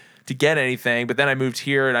week to get anything. But then I moved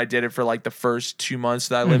here, and I did it for like the first 2 months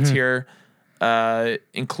that I lived here,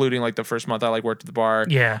 including like the first month I like worked at the bar.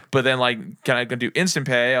 Yeah. But then like, can I go do instant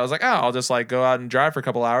pay? I was like, I'll just like go out and drive for a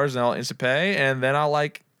couple hours, and I'll instant pay, and then I'll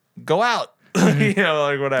like go out, like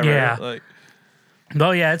whatever. Yeah. Like.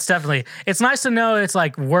 Oh yeah, it's nice to know it's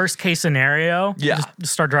like worst case scenario. Yeah.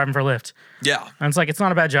 Just start driving for Lyft. Yeah. And it's like, it's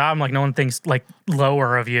not a bad job. Like no one thinks like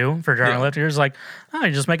lower of you for driving Lyft. You're just like,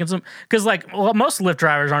 you're just making some, cause like most Lyft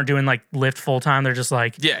drivers aren't doing like Lyft full time. They're just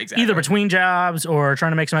like, either between jobs or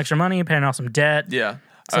trying to make some extra money, paying off some debt. Yeah.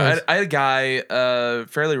 So I had a guy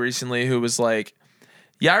fairly recently who was like,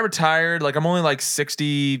 I retired. Like, I'm only like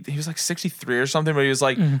 60. He was like 63 or something, but he was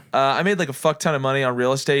like, I made like a fuck ton of money on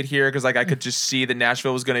real estate here because like I could just see that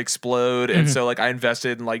Nashville was going to explode. And so like I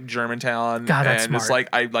invested in like Germantown. God, that's and it's like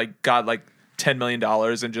I like got like $10 million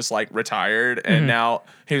and just like retired. And now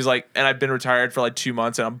he was like, and I've been retired for like 2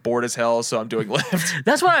 months and I'm bored as hell. So I'm doing Lyft.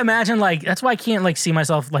 That's what I imagine. Like, that's why I can't like see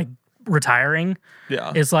myself like retiring.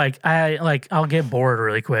 Yeah. It's like I'll get bored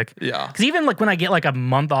really quick. Yeah. Because even like when I get like a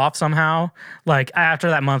month off somehow, like after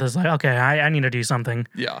that month it's like, okay, I need to do something.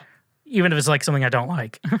 Yeah. Even if it's like something I don't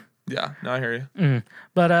like. Yeah. No, I hear you.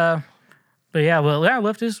 But yeah, well,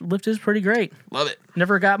 Lyft is pretty great. Love it.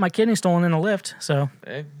 Never got my kidney stolen in a Lyft, so.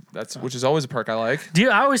 Hey, which is always a perk I like.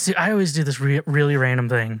 I always do this really random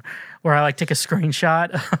thing where I like take a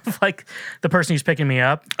screenshot of like the person who's picking me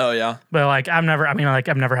up. Oh yeah. But like I've never had a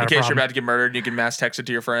problem. In case you're about to get murdered, you can mass text it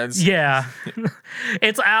to your friends. Yeah.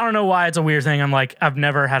 I don't know why it's a weird thing. I'm like, I've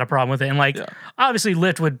never had a problem with it. And like, obviously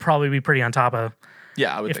Lyft would probably be pretty on top of.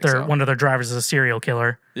 Yeah, I would think if one of their drivers is a serial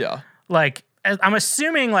killer. Yeah. Like, I'm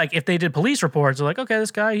assuming like if they did police reports, they're like, okay,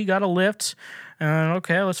 this guy, he got a Lyft.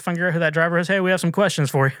 Okay, let's figure out who that driver is. Hey, we have some questions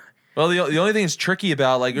for you. Well, the only thing that's tricky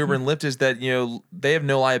about like Uber and Lyft is that they have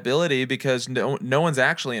no liability because no one's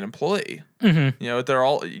actually an employee. Everyone's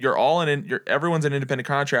an independent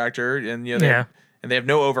contractor, and and they have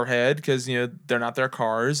no overhead because they're not their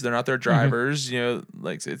cars, they're not their drivers.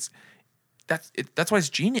 That's why it's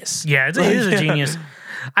genius. Yeah, it is a genius.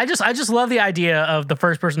 I just love the idea of the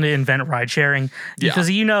first person to invent ride sharing because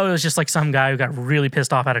it was just like some guy who got really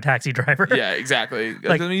pissed off at a taxi driver. Yeah, exactly.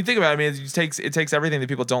 Like, when you think about it, it takes everything that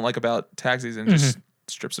people don't like about taxis and just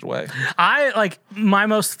strips it away. My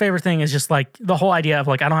most favorite thing is just like the whole idea of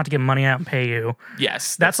like I don't have to get money out and pay you.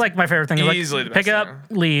 Yes, that's like my favorite thing. Easily like, pick up,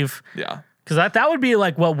 leave. Yeah. Because that would be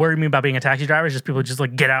like what worried me about being a taxi driver is just people just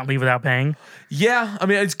like get out and leave without paying. Yeah, I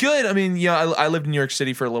mean it's good. I mean, I lived in New York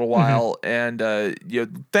City for a little while, and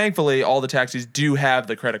thankfully all the taxis do have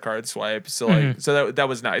the credit card swipe. So like, so that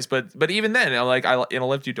was nice. But even then, in a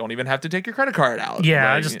Lyft, you don't even have to take your credit card out.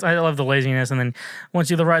 Yeah, I love the laziness. And then once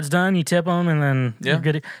the ride's done, you tip them, and then you're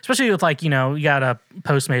good. Especially with like you got a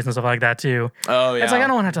Postmates and stuff like that too. Oh yeah, it's like I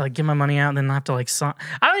don't want to have to like give my money out and then have to like sign.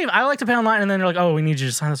 I like to pay online, and then they're like, oh, we need you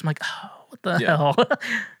to sign this. I'm like, oh. What the hell?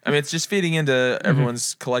 I mean, it's just feeding into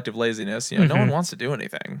everyone's collective laziness. No one wants to do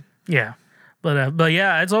anything. Yeah. But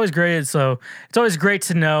yeah, it's always great. So it's always great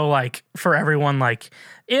to know, like, for everyone, like,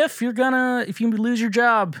 if you lose your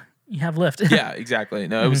job, you have Lyft. Yeah, exactly.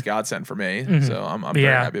 No, it was godsend for me. So I'm very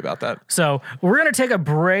happy about that. So we're gonna take a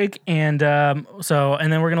break, and then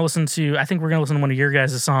we're gonna listen to. I think we're gonna listen to one of your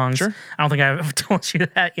guys' songs. Sure. I don't think I've told you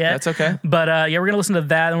that yet. That's okay. But we're gonna listen to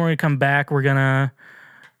that, and we're gonna come back. We're gonna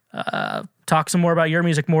talk some more about your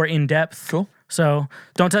music more in depth. Cool. So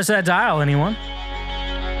don't touch that dial, anyone.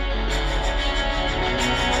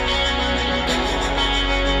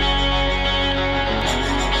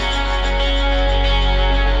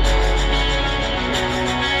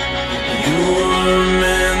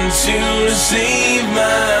 To save my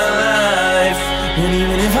life, and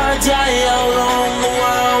even if I die out on the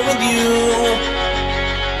wild with you,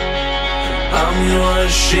 I'm your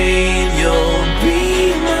shade, you'll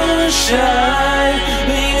be my shine.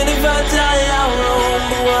 And even if I die out on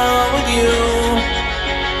the wild with you,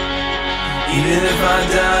 even if I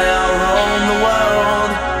die out on the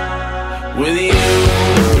world with you.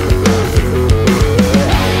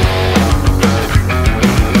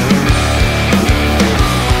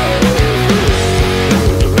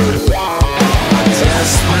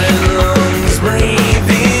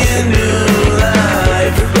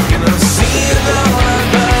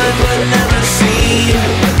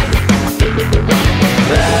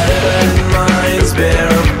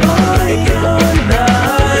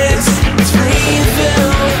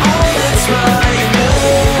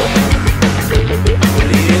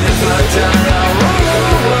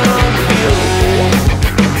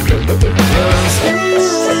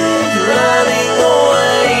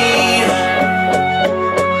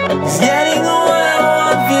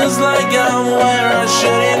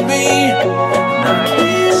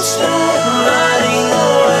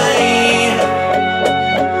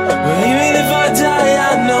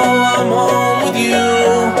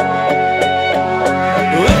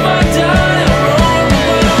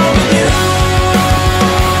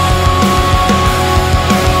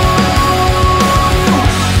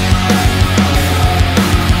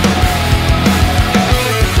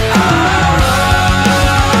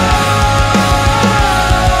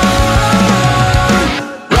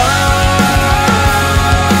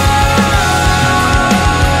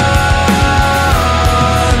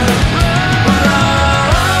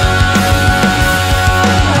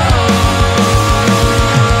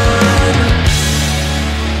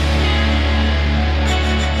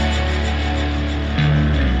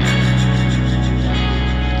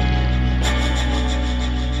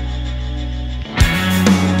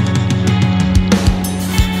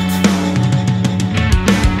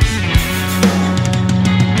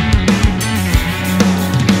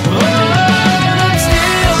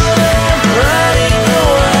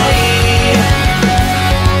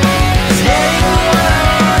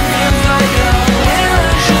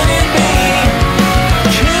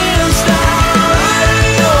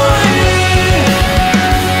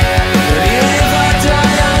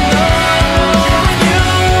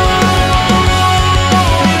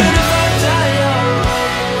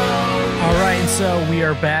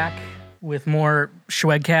 with more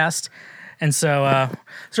Schwegcast. And so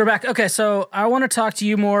we're back. Okay, so I want to talk to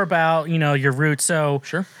you more about, your roots. So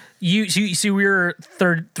sure. You see, we're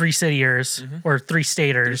three cityers or three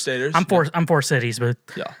staters. I'm four cities, but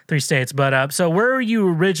three states. But so where were you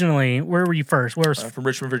originally? Where were you first? Where was from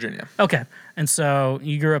Richmond, Virginia. Okay, and so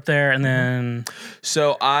you grew up there, and then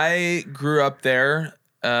so I grew up there.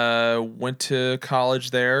 Went to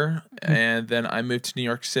college there, and then I moved to New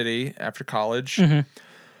York City after college.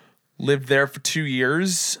 Lived there for 2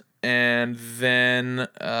 years, and then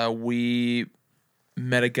we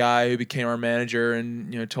met a guy who became our manager,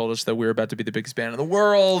 and told us that we were about to be the biggest band in the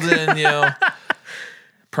world, and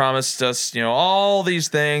promised us all these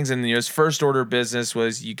things. And his first order of business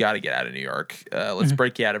was, you got to get out of New York. Let's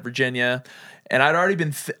break you out of Virginia. And I'd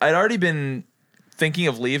already been thinking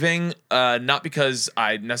of leaving, not because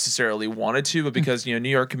I necessarily wanted to, but because New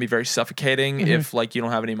York can be very suffocating if you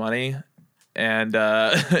don't have any money, and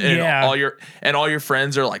all your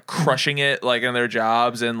friends are crushing it in their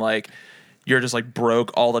jobs, and you're just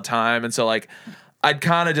broke all the time. And so I'd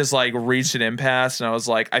kind of just reached an impasse, and I was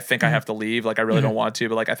I think I have to leave. I really don't want to,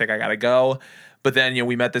 but I think I gotta go. But then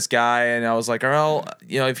we met this guy, and I was like, well,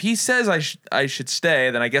 if he says I should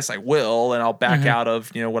stay, then I guess I will, and I'll back out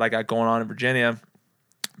of what I got going on in Virginia.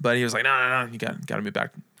 But he was like, no, you gotta move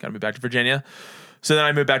back to Virginia. So then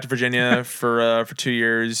I moved back to Virginia for 2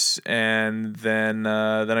 years, and then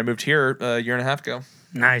I moved here a year and a half ago.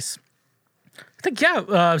 Nice. I think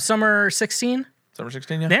summer 16. Summer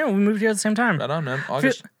 16, yeah. Yeah, we moved here at the same time. Right on, man.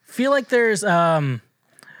 August. Feel like there's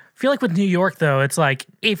feel like with New York though, it's like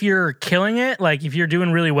if you're killing it, like if you're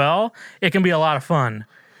doing really well, it can be a lot of fun.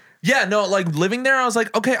 Yeah, no, like living there, I was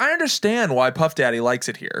like, okay, I understand why Puff Daddy likes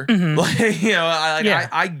it here. Like, you know,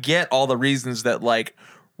 I get all the reasons that like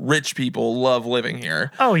rich people love living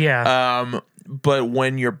here. Oh yeah. But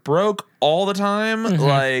when you're broke all the time,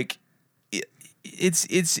 like it's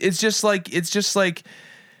just like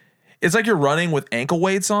you're running with ankle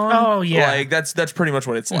weights on. Oh yeah. Like that's pretty much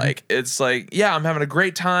what it's like. It's like, yeah, I'm having a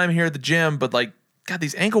great time here at the gym, but like, God,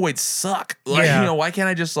 these ankle weights suck. Like, you know, why can't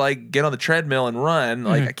I just like get on the treadmill and run?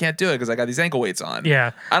 Like, I can't do it because I got these ankle weights on.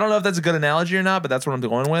 Yeah. I don't know if that's a good analogy or not, but that's what I'm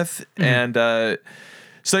going with. And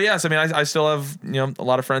so yes, I mean, I still have, you know, a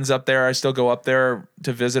lot of friends up there. I still go up there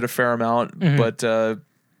to visit a fair amount, but and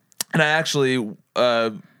I actually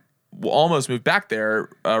almost moved back there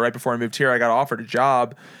right before I moved here. I got offered a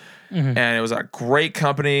job. And it was a great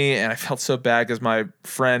company, and I felt so bad because my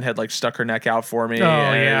friend had like stuck her neck out for me.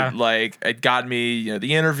 It got me, you know,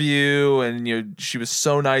 the interview, and you know, she was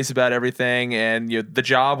so nice about everything, and you know, the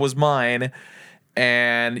job was mine.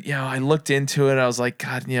 And you know, I looked into it, and I was like,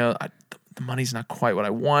 God, you know, the money's not quite what I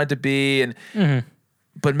want it to be, and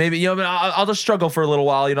but maybe, you know, I'll just struggle for a little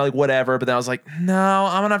while, you know, like whatever. But then I was like, no,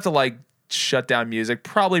 I'm gonna have to like shut down music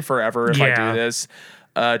probably forever if I do this.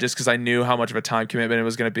 Just because I knew how much of a time commitment it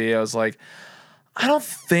was going to be. I was like, I don't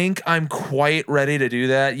think I'm quite ready to do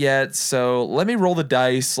that yet. So let me roll the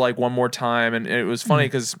dice like one more time. And it was funny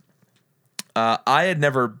because I had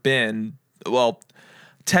never been, well,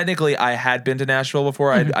 technically I had been to Nashville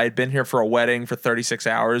before. I'd been here for a wedding for 36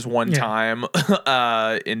 hours one time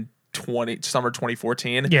in summer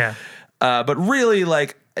 2014. Yeah. But really,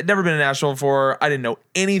 like, I'd never been to Nashville before. I didn't know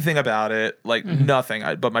anything about it, like nothing.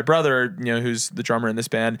 But my brother, you know, who's the drummer in this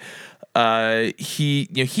band,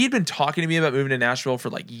 he'd been talking to me about moving to Nashville for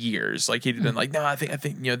like years. Like he'd been like, no, I think,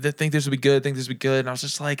 you know, think this would be good. Think this would be good. And I was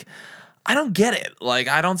just like, I don't get it. Like,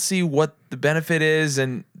 I don't see what the benefit is.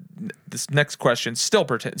 And this next question still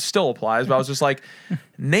applies. But I was just like,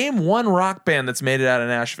 name one rock band that's made it out of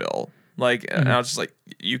Nashville. Like, and I was just like,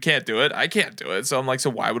 you can't do it. I can't do it. So I'm like, so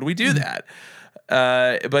why would we do that?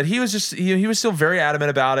 But he was just, he was still very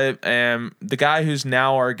adamant about it. And the guy who's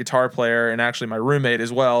now our guitar player and actually my roommate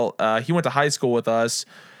as well, he went to high school with us.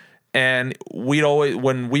 And we'd always,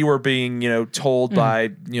 when we were being, you know, told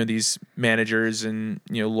by, you know, these managers and,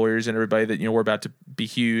 you know, lawyers and everybody that, you know, we're about to be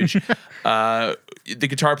huge, the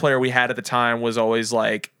guitar player we had at the time was always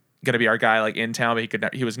like going to be our guy like in town,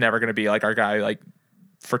 but he was never going to be like our guy like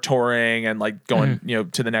for touring and like going, you know,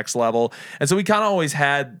 to the next level. And so we kind of always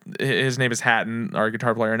had, his name is Hatton, our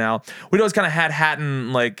guitar player now. We'd always kind of had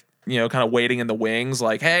Hatton like, you know, kind of waiting in the wings,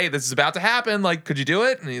 like, hey, this is about to happen. Like, could you do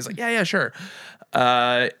it? And he's like, yeah, sure.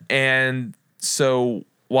 And so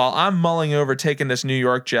while I'm mulling over taking this New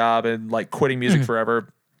York job and like quitting music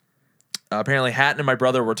forever, apparently Hatton and my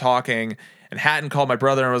brother were talking, and Hatton called my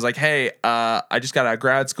brother and was like, hey, I just got out of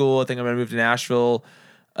grad school. I think I'm going to move to Nashville.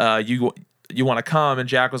 You want to come? And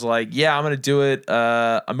Jack was like, yeah, I'm going to do it.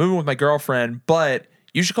 I'm moving with my girlfriend, but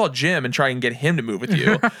you should call Jim and try and get him to move with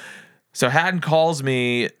you. So Hatton calls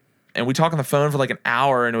me and we talk on the phone for like an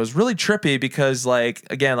hour, and it was really trippy because like,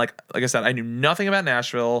 again, like I said, I knew nothing about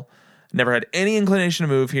Nashville, never had any inclination to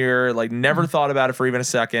move here, like never thought about it for even a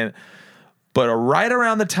second. But right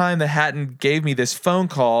around the time that Hatton gave me this phone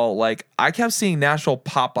call, like I kept seeing Nashville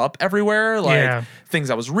pop up everywhere. Like things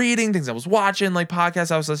I was reading, things I was watching, like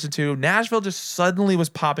podcasts I was listening to. Nashville just suddenly was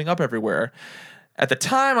popping up everywhere. At the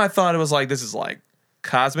time, I thought it was like, this is like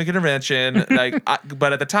cosmic intervention.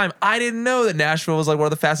 But at the time, I didn't know that Nashville was like one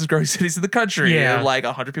of the fastest growing cities in the country. Yeah. Like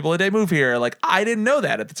 100 people a day move here. Like I didn't know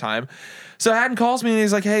that at the time. So Hatton calls me and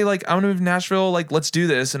he's like, hey, like I'm gonna move to Nashville. Like let's do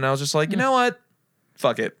this. And I was just like, you know what?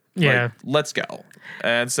 Fuck it. Yeah. Like, let's go.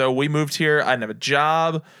 And so we moved here. I didn't have a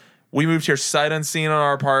job. We moved here sight unseen on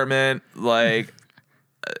our apartment. Like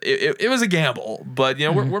it was a gamble, but you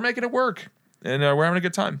know, we're making it work, and we're having a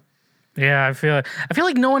good time. Yeah. I feel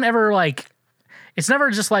like no one ever like, it's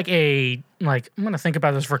never just like I'm going to think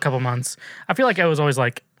about this for a couple months. I feel like I was always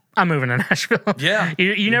like, I'm moving to Nashville. Yeah.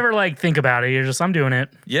 You never like think about it. You're just, I'm doing it.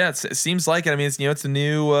 Yeah. It seems like it. I mean, it's, you know, it's the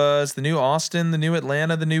new Austin, the new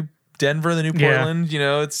Atlanta, the new Denver, the new Portland, you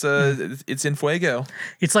know, it's in fuego.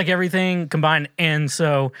 It's like everything combined. And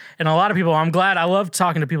a lot of people, I love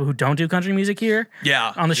talking to people who don't do country music here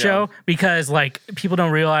on the show, because like people don't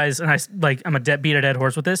realize, and I'm a beat a dead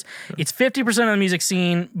horse with this. It's 50% of the music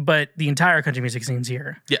scene, but the entire country music scene's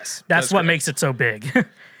here. Yes. That's what makes it so big.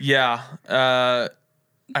 Yeah. I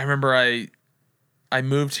remember I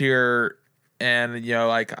moved here, and, you know,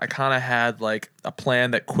 like I kind of had like a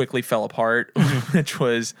plan that quickly fell apart, which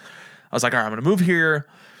was, I was like, all right, I'm going to move here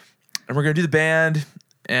and we're going to do the band.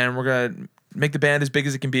 and we're gonna make the band as big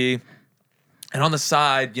as it can be. And on the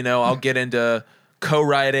side, you know, I'll get into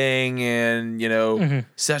co-writing and, you know,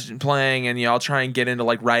 session playing, and, you know, I'll try and get into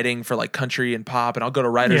like writing for like country and pop, and I'll go to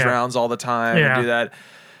writers rounds all the time and do that.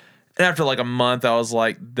 And after like a month, I was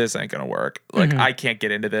like, this ain't gonna work. Like, I can't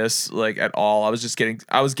get into this like at all. I was getting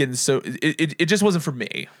so it just wasn't for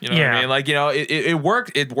me. You know what I mean? Like, you know, it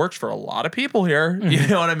worked. It worked for a lot of people here. You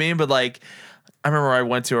know what I mean? But like, I remember I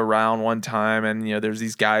went to a round one time, and, you know, there's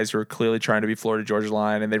these guys who are clearly trying to be Florida Georgia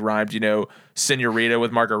Line, and they rhymed, you know, senorita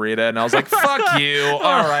with margarita, and I was like, fuck you.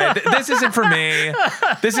 All right, this isn't for me.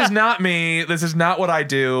 This is not me. This is not what I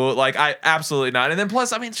do. Like, I absolutely not. And then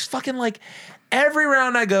plus, I mean, just fucking like every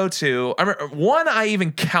round I go to, I remember one I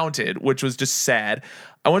even counted, which was just sad.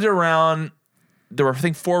 I went to a round. There were, I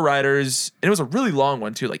think, 4 writers, and it was a really long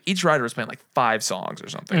one too. Like, each writer was playing like 5 songs or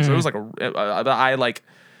something. So it was like I like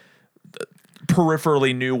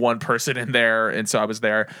peripherally knew one person in there, and so I was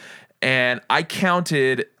there, and I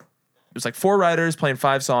counted. It was like 4 writers playing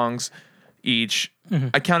 5 songs each.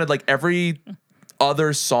 I counted like every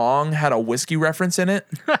other song had a whiskey reference in it.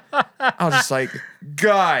 I was just like,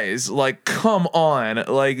 guys, like, come on,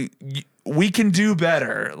 like, we can do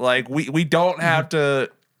better. Like, we don't have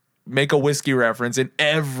to make a whiskey reference in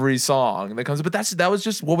every song that comes. But that was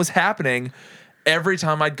just what was happening every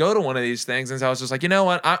time I'd go to one of these things. And so I was just like, you know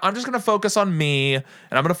what? I'm just going to focus on me, and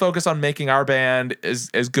I'm going to focus on making our band as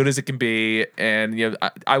good as it can be. And, you know,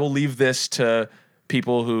 I will leave this to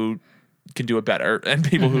people who can do it better, and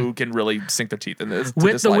people who can really sink their teeth in this.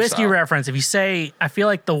 With the whiskey reference, if you say, I feel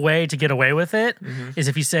like the way to get away with it is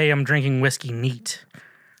if you say, I'm drinking whiskey neat.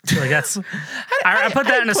 So like, that's I put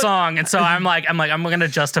that in a song, and so I'm gonna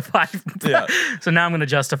justify. So now I'm gonna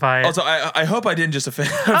justify it. Also, I hope I didn't just offend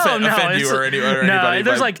you or anybody. No,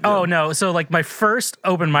 there's So like my first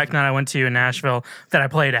open mic night I went to in Nashville that I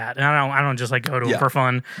played at, and I don't just like go to them for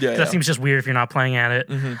fun. That seems just weird if you're not playing at it.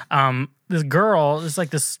 This girl is like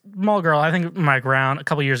this small girl, I think Mike Brown, a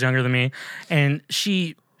couple years younger than me, and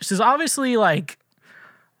she's obviously like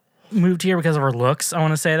moved here because of her looks. I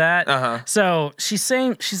want to say that. So she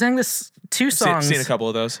sang this 2 songs. Seen a couple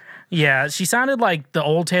of those. Yeah, she sounded like the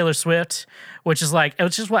old Taylor Swift, which is like, it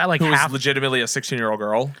was just what like who was legitimately a 16-year-old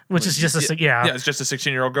girl, which is just it's just a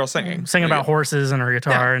 16-year-old girl singing about horses and her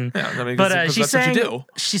guitar, I mean, but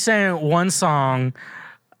she sang one song.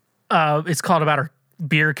 It's called about her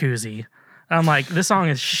beer koozie. And I'm like, this song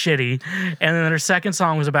is shitty. And then her second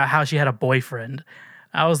song was about how she had a boyfriend.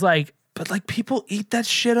 I was like, but like, people eat that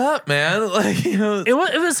shit up, man. Like, you know, it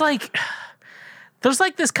was like, there's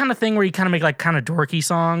like this kind of thing where you kind of make like kind of dorky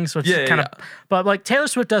songs, which is kind of, but like Taylor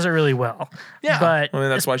Swift does it really well. Yeah, but I mean,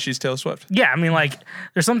 that's why she's Taylor Swift. Yeah, I mean, like,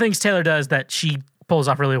 there's some things Taylor does that she pulls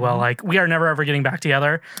off really well. Like, We Are Never Ever Getting Back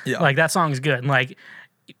Together. Yeah, like that song's good. And like,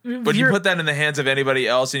 but you put that in the hands of anybody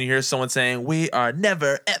else, and you hear someone saying, "We are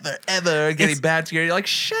never, ever, ever getting back together." You're like,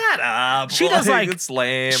 "Shut up!" She does like it's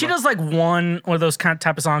lame. She does like one of those kind of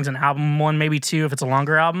type of songs in album one, maybe 2 if it's a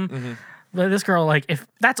longer album. But this girl, like, if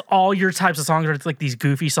that's all your types of songs, or it's like these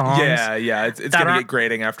goofy songs, it's gonna get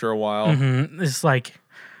grating after a while. It's like,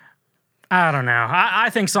 I don't know. I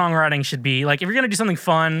think songwriting should be like, if you're gonna do something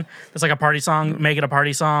fun that's like a party song, make it a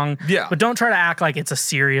party song. Yeah, but don't try to act like it's a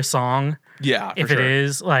serious song. Yeah, if it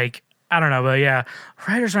is, like, I don't know, but yeah,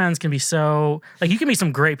 writers' rounds can be so, like, you can meet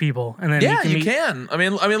some great people, and then you can. I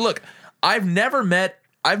mean, look, I've never met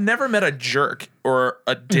a jerk or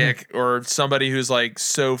a dick or somebody who's like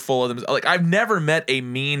so full of them. Like, I've never met a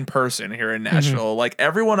mean person here in Nashville. Like,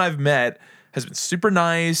 everyone I've met has been super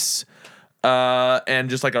nice, and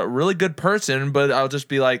just like a really good person. But I'll just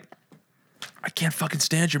be like, I can't fucking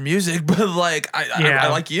stand your music, but like, I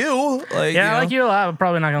like you. Like, I like you a lot. I'm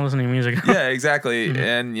probably not gonna listen to your music. Yeah, exactly.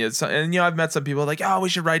 And you know, I've met some people like, oh, we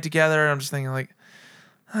should write together. And I'm just thinking like,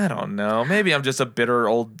 I don't know. Maybe I'm just a bitter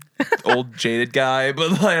old jaded guy,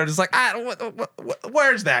 but like, I'm just like,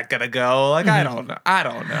 where's that gonna go? Like, I don't know.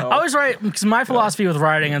 I always write, because my philosophy with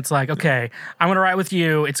writing, it's like, okay, I'm gonna write with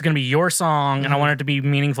you. It's gonna be your song, and I want it to be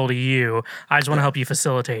meaningful to you. I just want to help you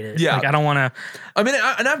facilitate it. Yeah, like, I don't want to. I mean,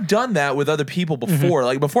 and I've done that with other people before.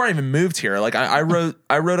 Like, before I even moved here, like I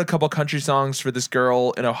wrote a couple country songs for this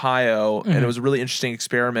girl in Ohio, and it was a really interesting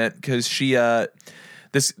experiment because she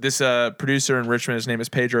This producer in Richmond, his name is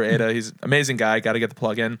Pedro Ada. He's an amazing guy. Got to get the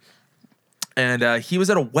plug in. And he was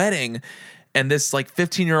at a wedding, and this like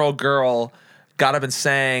 15-year-old girl got up and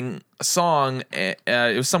sang a song. It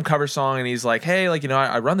was some cover song, and he's like, "Hey, like, you know,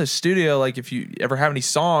 I run this studio. Like, if you ever have any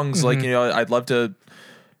songs, like, you know, I'd love to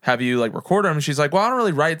have you like record them." And she's like, "Well, I don't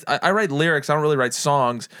really write. I write lyrics. I don't really write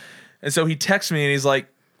songs." And so he texts me, and he's like,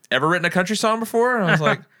 "Ever written a country song before?" And I was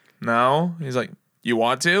like, "No." He's like, "You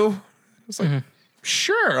want to?" I was like,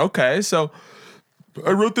 sure, okay. So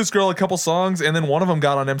I wrote this girl a couple songs, and then one of them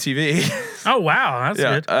got on MTV. Oh wow,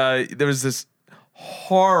 that's good. There was this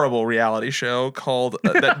horrible reality show called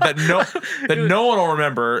that no one will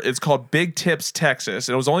remember. It's called Big Tips Texas.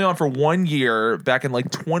 It was only on for 1 year back in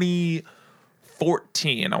like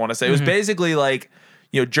 2014. I want to say it was basically like,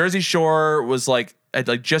 you know, Jersey Shore was like had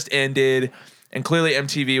like just ended, and clearly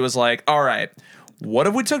MTV was like, all right, what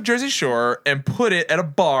if we took Jersey Shore and put it at a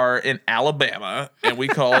bar in Alabama and we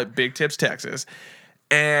call it Big Tips Texas?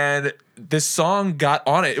 And this song got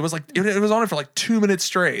on it. It was like it was on it for like 2 minutes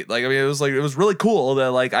straight. Like, I mean, it was really cool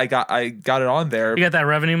that like I got it on there. You got that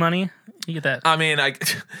revenue money? You get that? I mean,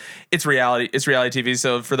 it's reality TV.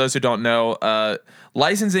 So for those who don't know,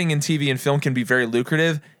 licensing in TV and film can be very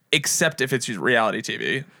lucrative, except if it's reality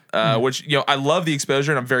TV. Which, you know, I love the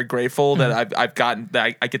exposure, and I'm very grateful that I've gotten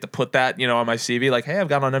that I get to put that, you know, on my CV. Like, hey, I've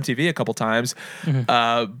gotten on MTV a couple times.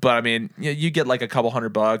 But I mean, you get like a couple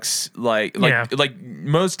 $100. Like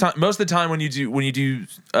most of the time when you do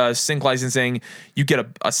sync licensing, you get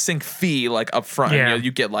a sync fee like up front. Yeah. You know,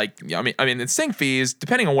 you get like, I mean, the sync fees,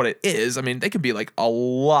 depending on what it is, I mean, they could be like a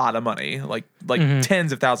lot of money, like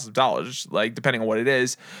tens of thousands of dollars, like depending on what it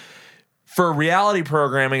is. For reality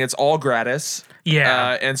programming, it's all gratis.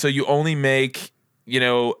 Yeah. And so you only make, you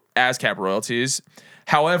know, ASCAP royalties.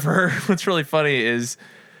 However, what's really funny is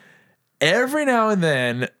every now and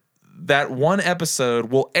then that one episode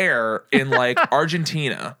will air in like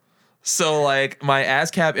Argentina. So like my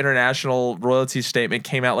ASCAP international royalty statement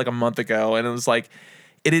came out like a month ago, and it was like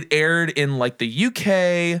it had aired in like the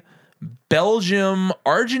UK, Belgium,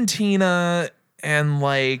 Argentina, and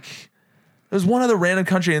like there was one other random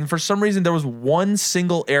country, and for some reason there was one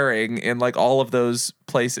single airing in like all of those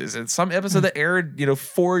places. And some episode that aired, you know,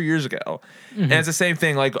 4 years ago. And it's the same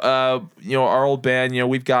thing. Like, you know, our old band, you know,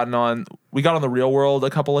 we got on The Real World a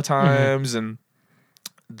couple of times, and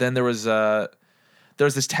then there was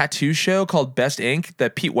this tattoo show called Best Ink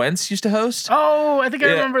that Pete Wentz used to host. Oh, I think I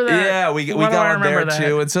remember that. Yeah, we got on there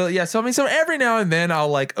too. And so I mean, so every now and then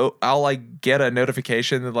I'll get a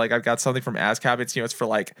notification that like I've got something from ASCAP. It's, you know, it's for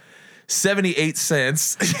like 78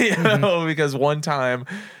 cents, you know, because one time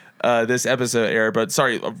this episode aired. But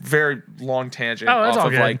sorry, a very long tangent. Oh, that's all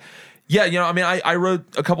good. Like, yeah, you know, I mean, I wrote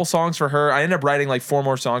a couple songs for her. I ended up writing like 4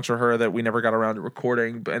 more songs for her that we never got around to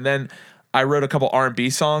recording. And then I wrote a couple R&B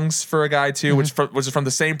songs for a guy too, which was from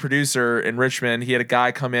the same producer in Richmond. He had a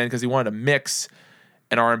guy come in because he wanted to mix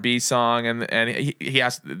an R&B song, and he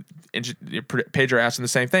asked, Pedro asked him the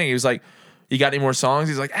same thing. He was like, "You got any more songs?"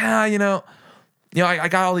 He's like, you know, I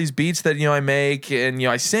got all these beats that, you know, I make and, you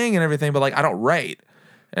know, I sing and everything, but like I don't write.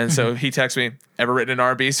 And so he texts me, "Ever written an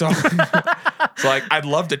R&B song?" So like, I'd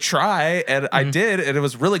love to try, and I did, and it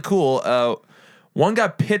was really cool. One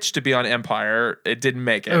got pitched to be on Empire. It didn't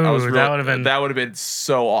make it. Ooh, that would have been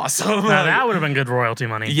so awesome. No, that would have been good royalty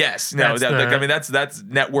money. Yes. No, I mean, that's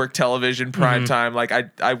network television prime time. Like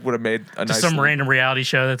I would have made a just some random reality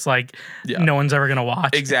show that's like no one's ever gonna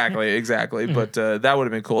watch. Exactly. But that would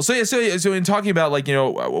have been cool. So in talking about like, you know,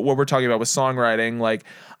 what we're talking about with songwriting, like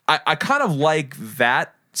I kind of like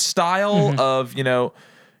that style of, you know,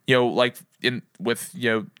 like with you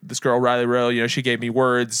know, this girl Riley Rowe, you know, she gave me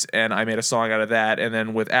words and I made a song out of that. And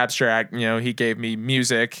then with Abstract, you know, he gave me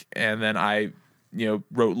music and then I, you know,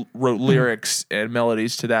 wrote lyrics and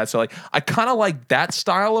melodies to that. So like I kind of like that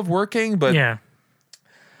style of working, but yeah,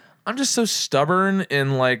 I'm just so stubborn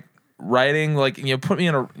in like writing. Like, you know, put me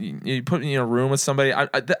in a room with somebody.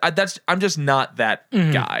 I'm just not that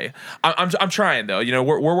guy. I'm trying though. You know,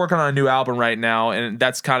 we're working on a new album right now, and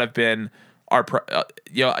that's kind of been our,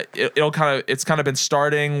 you know, it's kind of been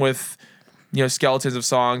starting with, you know, skeletons of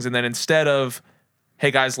songs, and then instead of,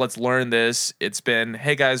 "Hey guys, let's learn this," it's been,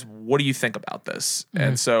 "Hey guys, what do you think about this?"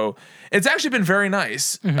 And so it's actually been very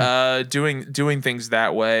nice doing things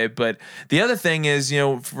that way. But the other thing is, you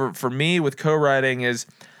know, for me with co-writing is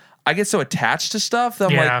I get so attached to stuff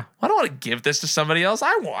that I'm like, well, I don't want to give this to somebody else.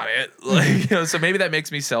 I want it. Like, you know, so maybe that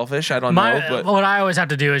makes me selfish. I don't know. But what I always have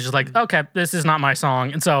to do is just like, okay, this is not my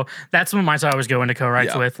song. And so that's when I always go into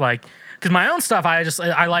co-writes with, like, because my own stuff,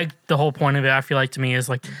 I like the whole point of it. I feel like to me is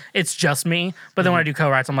like, it's just me. But then when I do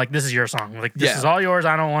co-writes, I'm like, this is your song. Like, this is all yours.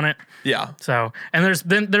 I don't want it. Yeah. So, and there's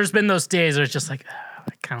been those days where it's just like,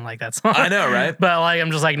 I kind of like that song. I know, right? But like,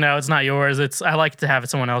 I'm just like, no, it's not yours. I like to have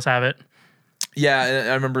someone else have it. Yeah,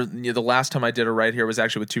 I remember, you know, the last time I did a write here was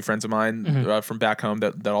actually with 2 friends of mine from back home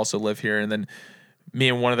that also live here, and then me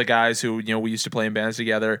and one of the guys who, you know, we used to play in bands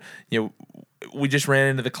together, you know, we just ran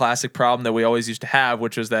into the classic problem that we always used to have,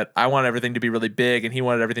 which was that I wanted everything to be really big and he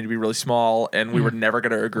wanted everything to be really small, and we were never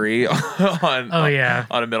going to agree on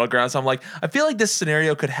a middle ground. So I'm like, I feel like this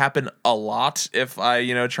scenario could happen a lot if I,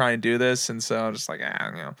 you know, try and do this. And so I'm just like, you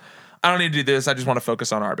know, I don't need to do this. I just want to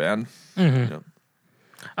focus on our band. You know?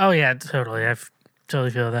 Oh yeah, totally. I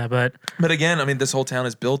totally feel that. But again, I mean, this whole town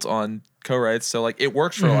is built on co-writes, so like it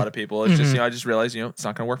works for a lot of people. It's just, you know, I just realized, you know, it's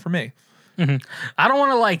not going to work for me. I don't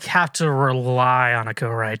want to like have to rely on a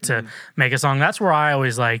co-write to make a song. That's where I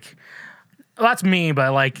always like. Well, that's me,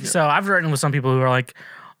 but like, so I've written with some people who are like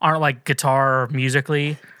aren't like guitar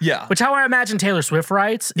musically. Yeah. Which how I imagine Taylor Swift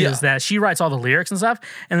writes is that she writes all the lyrics and stuff,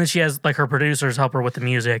 and then she has like her producers help her with the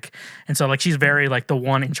music, and so like she's very like the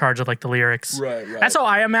one in charge of like the lyrics. Right. That's how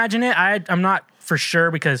I imagine it. I'm not for sure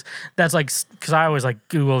because that's like because I always like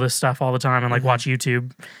Google this stuff all the time and like watch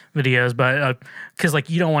YouTube videos, but because like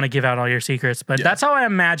you don't want to give out all your secrets. But that's how I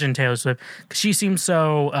imagine Taylor Swift, because she seems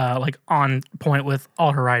so like on point with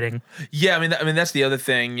all her writing. Yeah, I mean that's the other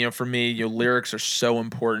thing. You know, for me, you know, lyrics are so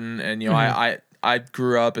important, and you know, I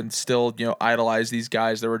grew up and still, you know, idolize these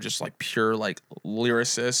guys that were just like pure like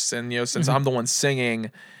lyricists, and you know, since I'm the one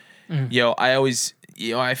singing, you know, I always,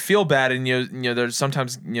 you know, I feel bad, and you know, there's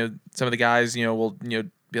sometimes, you know, some of the guys, you know, will, you know,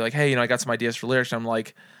 be like, hey, you know, I got some ideas for lyrics, and I'm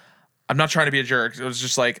like, I'm not trying to be a jerk. It was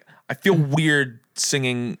just like, I feel weird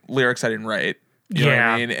singing lyrics I didn't write. You know what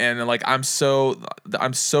I mean? And like, I'm so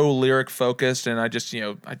lyric focused, and I just, you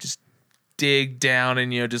know, I just dig down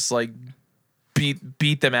and, you know, just like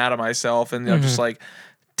beat them out of myself, and you know, just like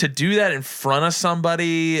to do that in front of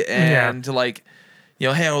somebody, and to like, you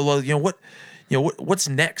know, hey, well, you know, what's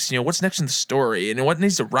next? You know, what's next in the story, and what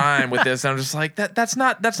needs to rhyme with this? And I'm just like, that's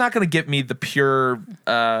not going to get me the pure.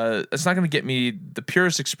 It's not going to get me the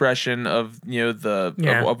purest expression of, you know,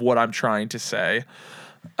 of what I'm trying to say.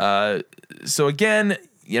 So again,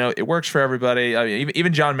 you know, it works for everybody. I mean,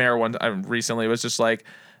 even John Mayer recently was just like,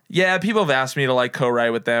 yeah, people have asked me to like co-write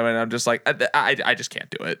with them, and I'm just like, I just can't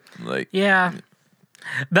do it. Like, yeah,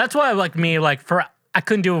 that's why like me, like I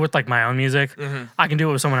couldn't do it with like my own music. I can do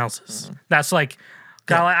it with someone else's. That's like,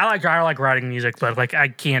 I like writing music, but like I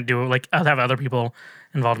can't do it. Like I'll have other people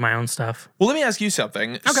involved in my own stuff. Well, let me ask you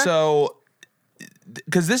something. Okay. So,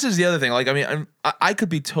 because this is the other thing. Like, I mean, I could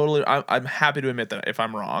be totally. I'm happy to admit that if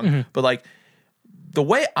I'm wrong, but like, the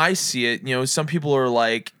way I see it, you know, some people are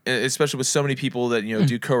like, especially with so many people that, you know,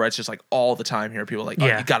 do co-writes just like all the time here. People are like, oh,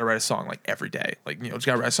 you got to write a song like every day. Like, you know, just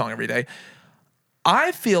got to write a song every day.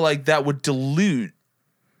 I feel like that would dilute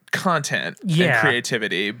content and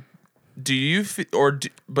creativity. Do you,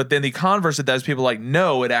 but then the converse of that is people like,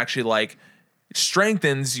 no, it actually like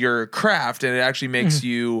strengthens your craft, and it actually makes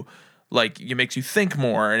you like, it makes you think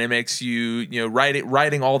more, and it makes you, you know,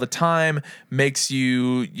 writing all the time makes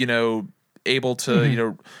you, you know, able to, you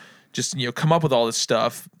know, just, you know, come up with all this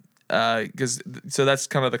stuff. Because so that's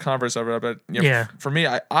kind of the converse of it. But you know, for me,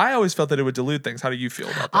 I always felt that it would dilute things. How do you feel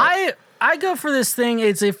about that? I go for this thing.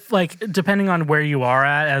 It's if like depending on where you are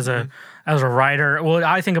at as a writer. Well,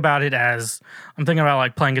 I think about it as I'm thinking about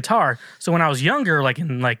like playing guitar. So when I was younger, like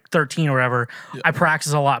in like 13 or whatever, I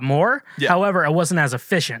practiced a lot more. However, it wasn't as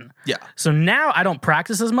efficient. So now I don't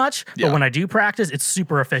practice as much, but when I do practice, it's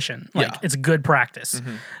super efficient. Like it's good practice.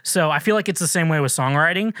 So I feel like it's the same way with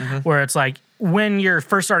songwriting, where it's like when you're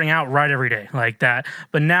first starting out, write every day like that.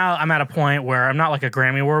 But now I'm at a point where I'm not like a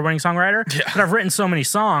Grammy Award winning songwriter, but I've written so many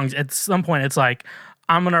songs. At some point, it's like,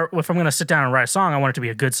 if I'm gonna sit down and write a song, I want it to be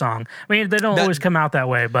a good song. I mean, they don't always come out that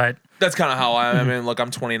way, but that's kind of how I mean, look,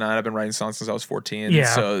 I'm 29. I've been writing songs since I was 14. Yeah.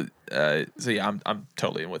 So yeah, I'm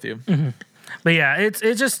totally in with you. But yeah, it's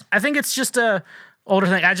just, I think it's just a older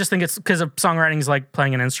thing. I just think it's because songwriting is like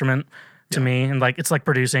playing an instrument to me, and like it's like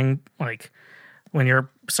producing. Like when you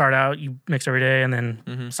start out, you mix every day, and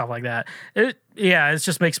then stuff like that. It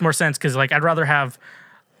just makes more sense because like I'd rather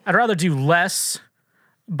do less,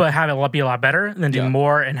 but have it be a lot better than do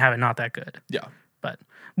more and have it not that good. Yeah. But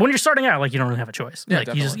when you're starting out, like you don't really have a choice. Yeah, like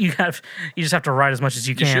definitely. you just have to write as much as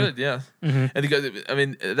you can. You should, yeah. And because I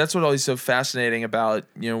mean, that's what always so fascinating about,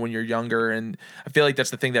 you know, when you're younger, and I feel like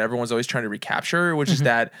that's the thing that everyone's always trying to recapture, which is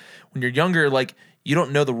that when you're younger, like you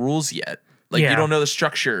don't know the rules yet. Like you don't know the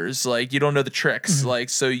structures, like you don't know the tricks. Like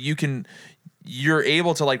so you're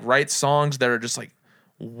able to like write songs that are just like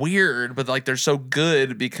weird, but like they're so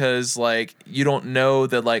good because like you don't know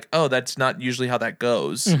that like, oh, that's not usually how that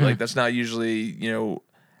goes. Like that's not usually, you know,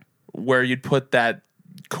 where you'd put that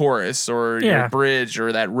chorus or your bridge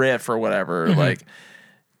or that riff or whatever. Like,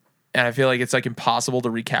 and I feel like it's like impossible to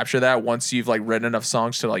recapture that once you've like written enough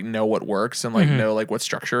songs to like know what works and like know like what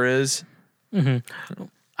structure is.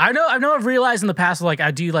 I know I've realized in the past, like,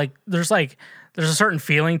 I do, like, there's a certain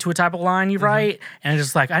feeling to a type of line you write, and it's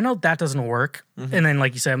just like, I know that doesn't work. And then,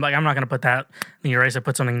 like you said, I'm not going to put that in the eraser,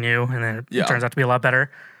 put something new, and then it turns out to be a lot better.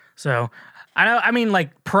 So, I mean,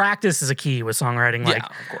 like, practice is a key with songwriting. Like,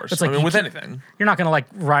 of course. It's like, with anything. You're not going to, like,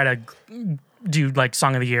 do, like,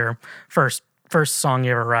 Song of the Year first song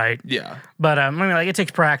you ever write. Yeah. But, I mean, like, it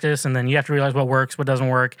takes practice, and then you have to realize what works, what doesn't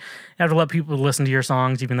work. You have to let people listen to your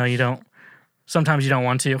songs, even though sometimes you don't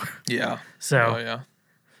want to. Yeah. So. Oh, yeah.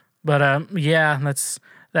 But yeah, that's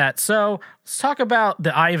that. So let's talk about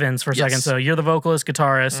the Ivans for a second. So you're the vocalist,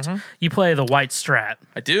 guitarist. You play the white Strat.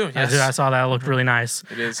 I do. Yes. I saw that. It looked really nice.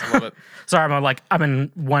 It is. I love it. Sorry, I've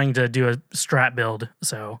been wanting to do a Strat build.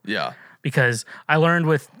 So yeah, because I learned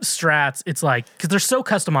with Strats, it's like because they're so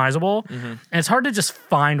customizable, and it's hard to just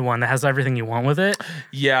find one that has everything you want with it.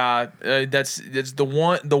 Yeah, that's the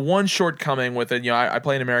one shortcoming with it. I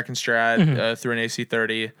play an American Strat through an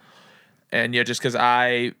AC30, and just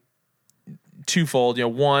because twofold,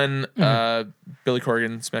 one, Billy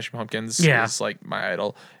Corgan, Smashing Pumpkins is like my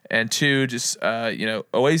idol, and two, just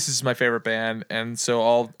Oasis is my favorite band, and so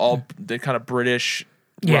all the kind of British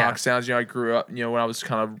rock sounds. I grew up, when I was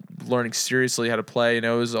kind of learning seriously how to play. It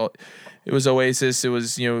was Oasis. It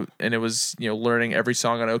was and it was learning every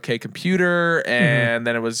song on OK Computer, and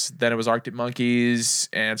then it was Arctic Monkeys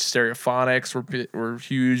and Stereophonics were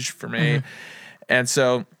huge for me, and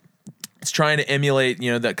so. It's trying to emulate,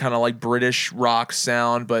 that kind of like British rock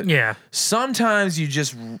sound, but sometimes you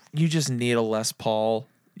just need a Les Paul.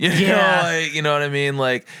 You know what I mean?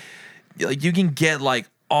 Like you can get like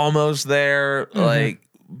almost there,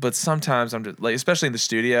 but sometimes I'm just like, especially in the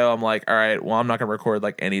studio, I'm like, all right, well, I'm not gonna record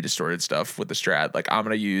like any distorted stuff with the Strat. Like I'm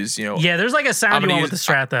gonna use, there's like a sound you want with the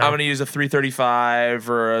Strat though. I'm gonna use a 335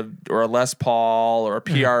 or a Les Paul or a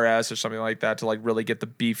PRS or something like that to like really get the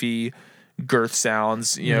beefy girth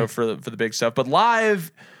sounds, for the big stuff. But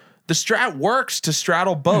live, the Strat works to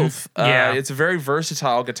straddle both. It's a very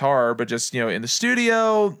versatile guitar, but just in the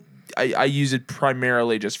studio, I use it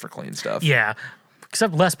primarily just for clean stuff. Yeah,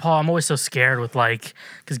 except Les Paul, I'm always so scared with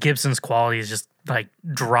because Gibson's quality is just like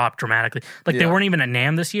dropped dramatically. Like they weren't even at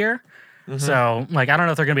NAMM this year, so like I don't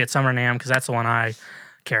know if they're gonna be at Summer NAMM because that's the one I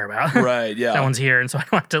care about. Right. Yeah. That one's here, and so I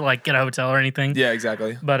don't have to like get a hotel or anything. Yeah.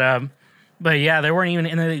 Exactly. But yeah, they weren't even,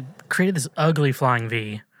 and they created this ugly Flying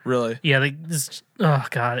V. Really? Yeah, oh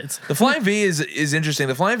god, the Flying V is interesting.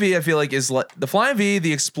 The Flying V I feel like is the Flying V,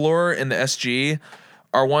 the Explorer, and the SG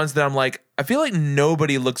are ones that I'm like, I feel like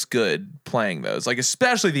nobody looks good playing those, like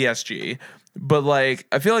especially the SG. But like,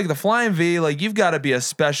 I feel like the Flying V, like you've got to be a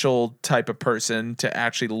special type of person to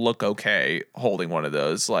actually look okay holding one of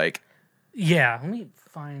those. Like, yeah, let me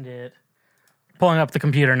find it. Pulling up the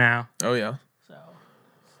computer now. Oh yeah.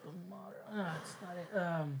 It's not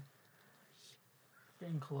it.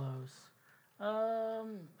 Getting close.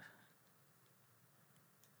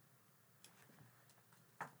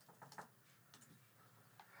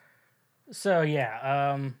 So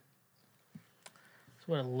yeah. That's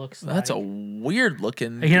what it looks like. That's a weird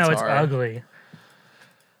looking guitar. It's ugly.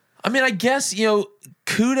 I mean, I guess,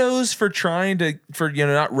 kudos for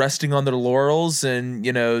not resting on their laurels and,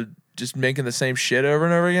 just making the same shit over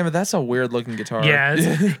and over again, but that's a weird looking guitar. Yeah,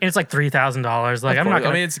 it's like $3,000. Like I'm not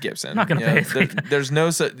gonna. I mean, it's Gibson. I'm not gonna pay. There's no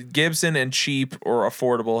Gibson and cheap or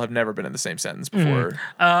affordable have never been in the same sentence before.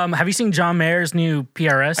 Have you seen John Mayer's new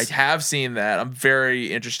PRS? I have seen that. I'm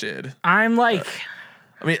very interested. I'm like,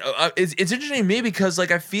 it's interesting to me because like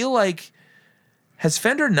I feel like has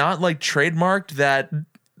Fender not like trademarked that.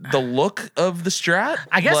 The look of the Strat?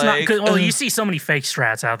 I guess not. Well, you see so many fake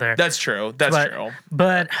Strats out there. That's true. That's true.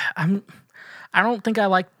 But I don't think I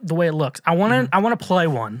like the way it looks. I want to play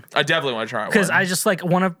one. I definitely want to try one because I just like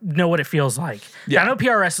want to know what it feels like. Yeah, I know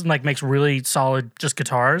PRS like makes really solid just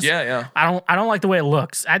guitars. Yeah. I don't like the way it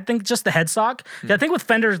looks. I think just the headstock. I think with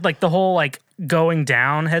Fender's like the whole like going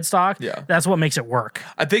down headstock. Yeah, that's what makes it work.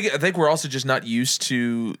 I think we're also just not used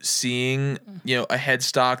to seeing a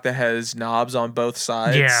headstock that has knobs on both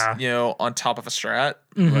sides. Yeah, on top of a Strat.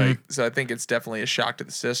 So I think it's definitely a shock to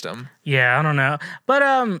the system. Yeah, I don't know,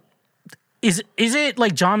 but Is it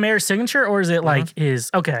like John Mayer's signature or is it like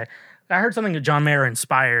his? Okay, I heard something that John Mayer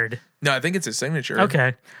inspired. No, I think it's his signature.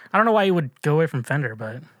 Okay, I don't know why you would go away from Fender,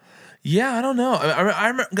 but yeah, I don't know.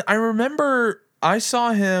 I remember I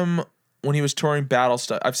saw him when he was touring Battle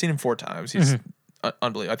Studies. I've seen him 4 times. He's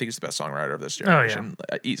unbelievable. I think he's the best songwriter of this generation,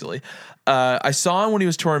 easily. I saw him when he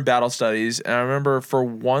was touring Battle Studies, and I remember for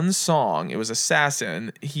one song, it was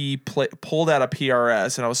Assassin, he pulled out a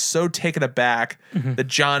PRS, and I was so taken aback that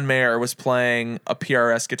John Mayer was playing a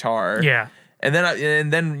PRS guitar. Yeah. And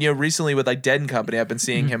then recently with like Dead and Company, I've been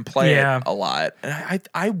seeing him play it a lot. And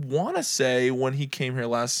I want to say when he came here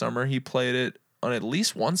last summer, he played it on at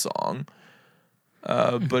least one song.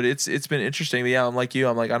 But it's been interesting. Yeah, I'm like you.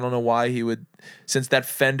 I'm like, I don't know why he would, since that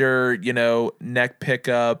Fender, neck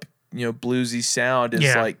pickup, bluesy sound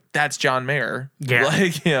is like, that's John Mayer. Yeah.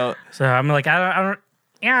 Like, So I'm like, I don't.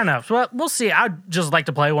 Yeah, enough. Well, we'll see. I'd just like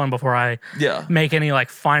to play one before I make any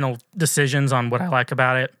like final decisions on what I like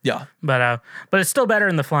about it. Yeah. But it's still better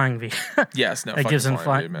than the Flying V. Yes, no. Gibson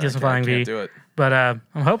Flying V. Do it. But I'm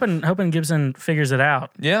hoping Gibson figures it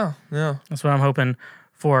out. Yeah. That's what I'm hoping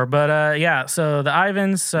for. But so the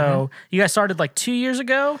Ivans. So you guys started like 2 years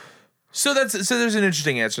ago. So there's an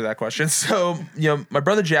interesting answer to that question. So my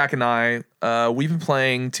brother Jack and I, we've been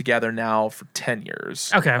playing together now for 10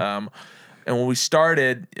 years. Okay. And when we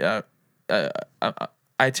started, I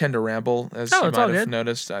tend to ramble, as you might have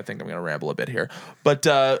noticed. I think I'm going to ramble a bit here. But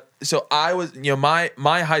so I was, my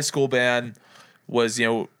high school band was,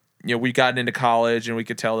 we gotten into college and we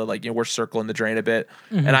could tell that like, we're circling the drain a bit.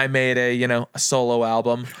 Mm-hmm. And I made a solo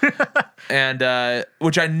album and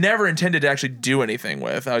which I never intended to actually do anything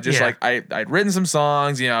with. I was just like, I'd written some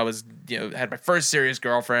songs, I was, had my first serious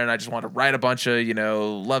girlfriend. I just wanted to write a bunch of,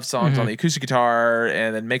 love songs on the acoustic guitar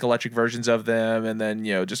and then make electric versions of them and then,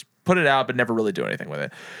 just put it out, but never really do anything with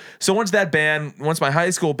it. So once my high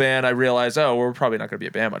school band, I realized, we're probably not going to be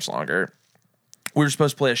a band much longer. We were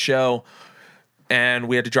supposed to play a show and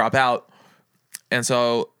we had to drop out. And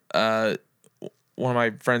so one of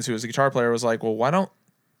my friends who was a guitar player was like, well, why don't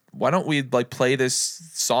we like play this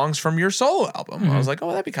songs from your solo album? I was like,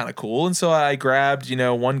 that'd be kind of cool. And so I grabbed,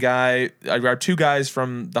 I grabbed two guys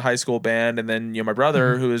from the high school band. And then, my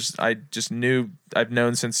brother who is, I've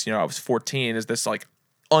known since, I was 14 is this like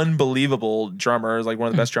unbelievable drummer, is like one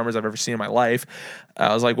of the best drummers I've ever seen in my life.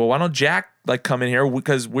 I was like, well, why don't Jack like come in here?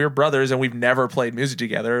 Because we're brothers and we've never played music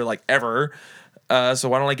together like ever. So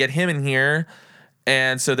why don't I get him in here?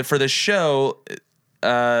 And so for this show,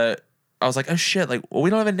 I was like, oh shit, like, well, we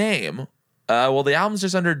don't have a name. Well, the album's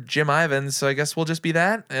just under Jim Ivans, so I guess we'll just be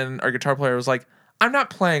that. And our guitar player was like, I'm not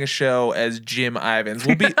playing a show as Jim Ivans.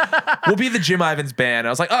 We'll be the Jim Ivans band. I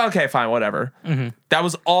was like, oh, okay, fine, whatever. Mm-hmm. That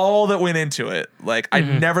was all that went into it. Like I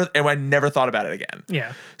never thought about it again.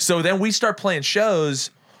 Yeah. So then we start playing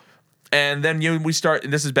shows. And then we start,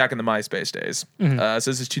 and this is back in the MySpace days.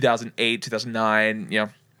 So this is 2008, 2009,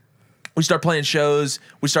 we start playing shows.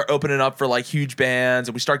 We start opening up for like huge bands,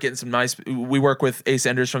 and we start getting some nice. We work with Ace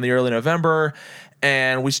Enders from the early November,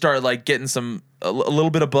 and we start like getting a little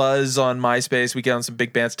bit of buzz on MySpace. We get on some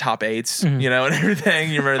big bands' top 8s, and everything.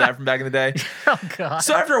 You remember that from back in the day? Oh god!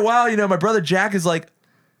 So after a while, my brother Jack is like,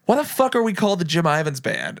 "Why the fuck are we called the Jim Ivans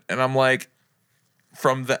Band?" And I'm like,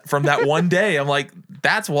 from that one day, I'm like,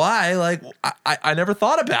 that's why. Like, I never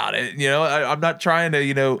thought about it. I'm not trying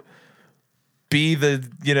to be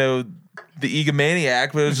the the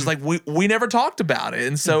egomaniac, but it was just like we never talked about it.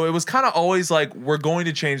 And so it was kind of always like, we're going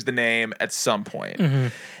to change the name at some point.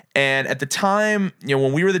 And at the time,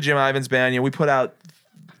 when we were the Jim Ivans Band, we put out,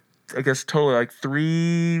 I guess, totally like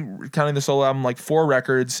 3, counting the solo album, like 4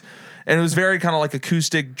 records. And it was very kind of like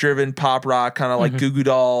acoustic driven pop rock, kind of like Goo Goo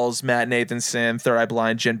Dolls, Matt Nathanson, Third Eye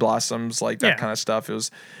Blind, Gin Blossoms, like that kind of stuff. It was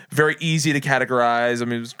very easy to categorize. I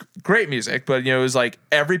mean, it was great music, but it was like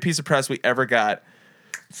every piece of press we ever got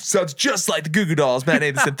sounds just like the Goo Goo Dolls, Matt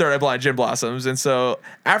Nathanson, Third Eye Blind, Gin Blossoms. And so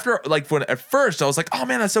after, like, at first I was like, oh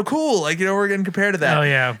man, that's so cool. Like, we're getting compared to that. Oh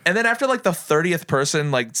yeah. And then after like the 30th person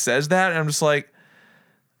like says that, I'm just like,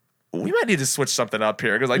 we might need to switch something up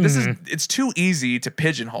here. Cause like it's too easy to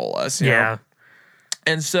pigeonhole us. You know?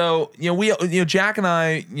 And so, Jack and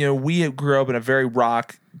I, we grew up in a very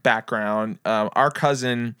rock background. Our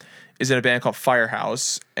cousin is in a band called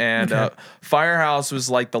Firehouse, and Firehouse was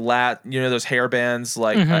like the those hair bands.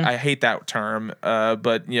 Like I hate that term,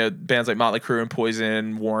 but bands like Motley Crue and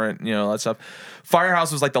Poison, Warrant, all that stuff.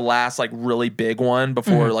 Firehouse was like the last like really big one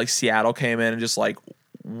before like Seattle came in and just like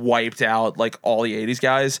wiped out like all the 80s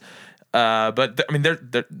guys. But I mean, they're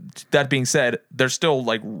that being said, they're still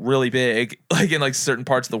like really big, like in like certain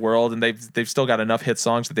parts of the world, and they've still got enough hit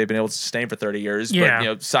songs that they've been able to sustain for 30 years. Yeah.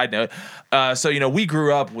 But side note, so we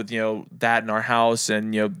grew up with that in our house,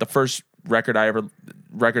 and the first records I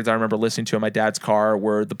remember listening to in my dad's car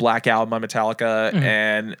were the Black Album by Metallica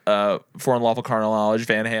and For Unlawful Carnal Knowledge,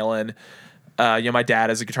 Van Halen. My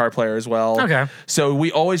dad is a guitar player as well. Okay. So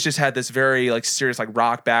we always just had this very like serious like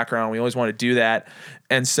rock background. We always wanted to do that.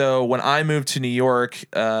 And so when I moved to New York,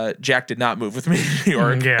 Jack did not move with me to New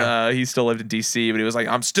York. He still lived in DC, but he was like,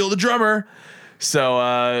 I'm still the drummer.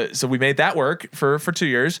 So we made that work for 2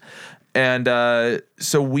 years. And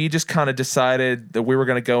so we just kind of decided that we were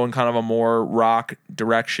going to go in kind of a more rock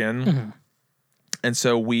direction. Mm-hmm. And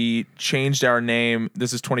so we changed our name.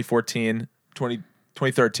 This is 2013,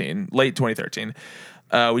 late 2013.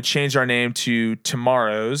 We changed our name to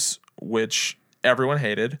Tomorrows, which everyone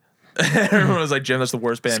hated. Everyone was like, Jim, that's the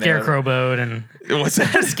worst band name. Scarecrow Boat and what's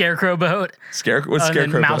that? Scarecrow Boat. Scarecrow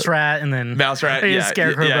Boat? Mouse Rat and then Mouse Rat. Yeah,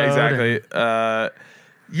 Scarecrow Boat. Exactly.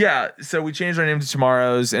 And, so we changed our name to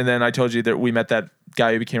Tomorrows, and then I told you that we met that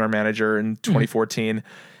guy who became our manager in 2014,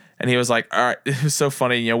 and he was like, all right, it was so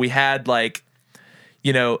funny. You know, we had like,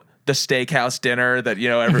 you know, the steakhouse dinner that, you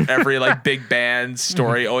know, every like big band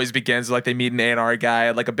story always begins with, like, they meet an A&R guy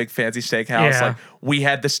at like a big fancy steakhouse. Yeah. Like, we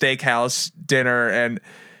had the steakhouse dinner, and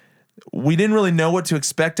we didn't really know what to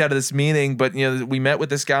expect out of this meeting, but, you know, we met with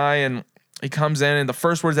this guy, and he comes in, and the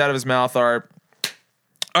first words out of his mouth are,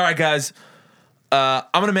 all right, guys, I'm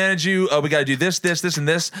going to manage you. We got to do this, and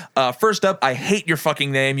this. First up, I hate your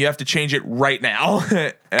fucking name. You have to change it right now.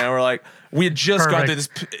 And we're like, we had just gone through this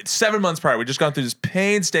 7 months prior. We just gone through this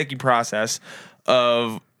painstaking process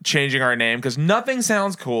of changing our name because nothing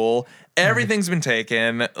sounds cool. Everything's been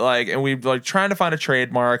taken. Like, and we like trying to find a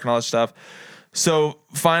trademark and all this stuff. So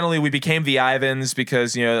finally, we became the Ivans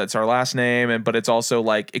because, you know, that's our last name, but it's also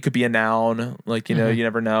like it could be a noun. Like, you know, you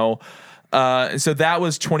never know. And so that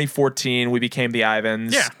was 2014. We became the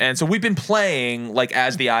Ivans. Yeah. And so we've been playing like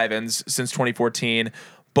as the Ivans since 2014,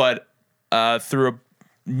 but through a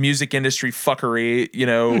music industry fuckery, you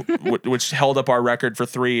know, which held up our record for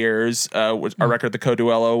 3 years, our record, the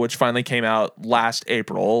Coduello, which finally came out last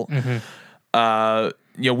April.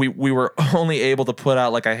 You know, we were only able to put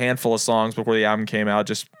out like a handful of songs before the album came out,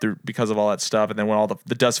 just because of all that stuff. And then when all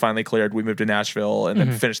the dust finally cleared, we moved to Nashville and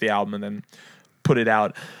then finished the album and then put it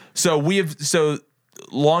out. So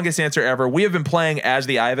longest answer ever. We have been playing as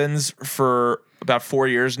the Ivans for about 4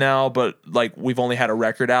 years now, but like we've only had a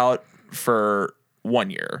record out for 1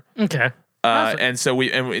 year. Okay. And so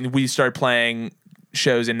we started playing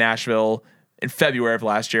shows in Nashville in February of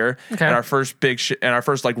last year. Okay. And our first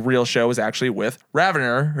first like real show was actually with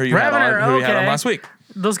Ravener, who you had on last week.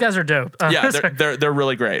 Those guys are dope. Yeah, they're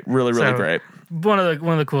really great. Really great. One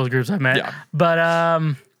of the coolest groups I've met. Yeah.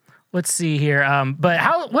 But let's see here.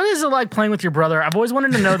 But what is it like playing with your brother? I've always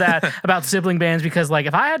wanted to know that about sibling bands, because like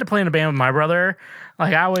if I had to play in a band with my brother,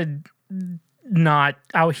 like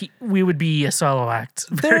we would be a solo act.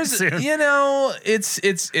 Soon. You know, it's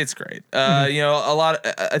great. You know,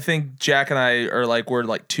 I think Jack and I are like, we're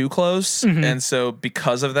like too close. And so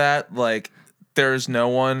because of that, like there's no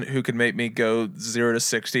one who can make me go 0 to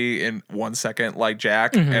 60 in 1 second like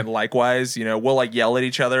Jack. And likewise, you know, we'll like yell at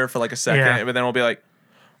each other for like a second, but then we'll be like,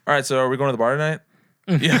 all right, so are we going to the bar tonight?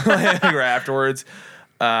 Yeah, like, or afterwards.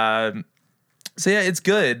 So yeah, it's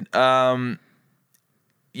good.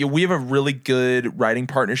 We have a really good writing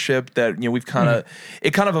partnership that, you know, we've kind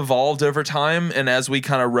of evolved over time. And as we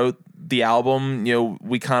kind of wrote the album, you know,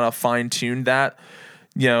 we kind of fine tuned that,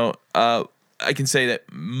 you know, I can say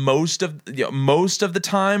that most of the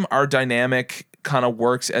time our dynamic kind of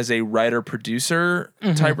works as a writer producer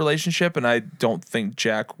type relationship. And I don't think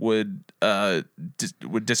Jack would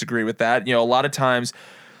disagree with that. You know, a lot of times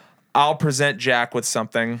I'll present Jack with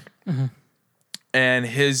something, and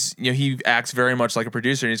he acts very much like a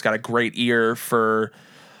producer, and he's got a great ear for,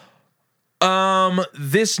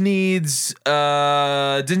 this needs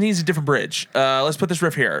a different bridge. Let's put this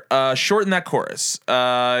riff here. Shorten that chorus. You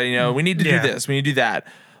know, we need to do this. We need to do that.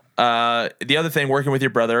 The other thing, working with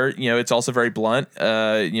your brother, you know, it's also very blunt.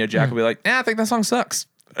 You know, Jack will be like, I think that song sucks.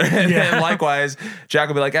 And likewise, Jack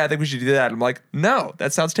will be like, I think we should do that. I'm like, no,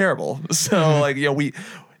 that sounds terrible. So like, you know,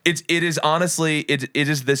 it is honestly, it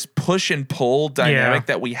is this push and pull dynamic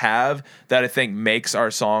that we have that I think makes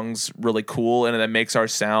our songs really cool, and that makes our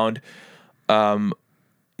sound,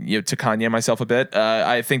 you know, to Kanye myself a bit,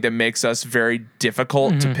 I think that makes us very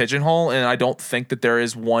difficult to pigeonhole. And I don't think that there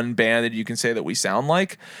is one band that you can say that we sound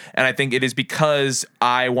like. And I think it is because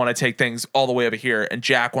I want to take things all the way over here, and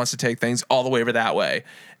Jack wants to take things all the way over that way.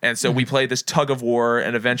 And so we play this tug of war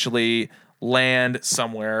and eventually land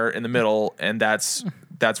somewhere in the middle. And that's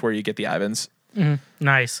where you get the Ivans.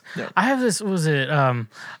 Nice. Yeah. I have this, I'm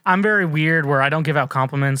very weird where I don't give out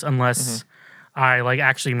compliments unless I like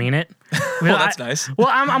actually mean it. Well, that's nice. Well,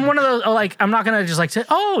 I'm one of those, like, I'm not going to just like say,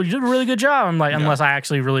 oh, you did a really good job. I'm like, unless I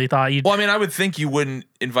actually really thought you. Well, I mean, I would think you wouldn't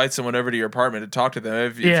invite someone over to your apartment to talk to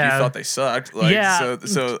them if you thought they sucked. Like,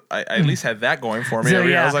 so I at least had that going for me.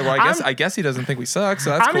 I was like, well, I guess he doesn't think we suck, so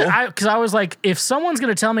that's cool. Because I was like, if someone's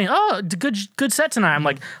going to tell me, oh, good set tonight, I'm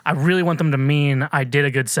like, I really want them to mean I did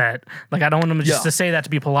a good set. Like, I don't want them just to say that to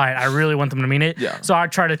be polite. I really want them to mean it. Yeah. So I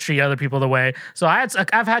try to treat other people the way. So I've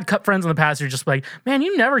had friends in the past who are just like, man,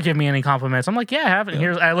 you never give me any compliments. I'm like, yeah, I haven't.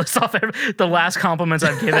 I list off the last compliments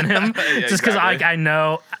I've given him, just because I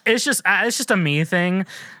know it's just a me thing.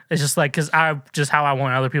 It's just like, because just how I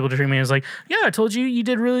want other people to treat me. It's like, yeah, I told you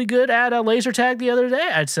did really good at a laser tag the other day.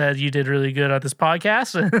 I said you did really good at this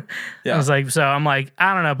podcast. I was like, so I'm like,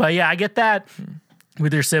 I don't know, but yeah, I get that.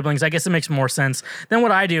 With your siblings, I guess it makes more sense than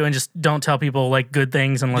what I do, and just don't tell people like good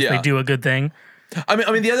things unless they do a good thing. I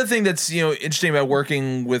mean, the other thing that's interesting about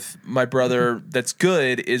working with my brother that's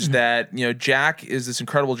good is that Jack is this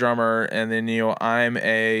incredible drummer, and then I'm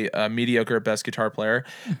a mediocre at best guitar player,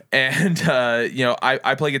 and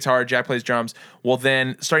I play guitar, Jack plays drums. Well,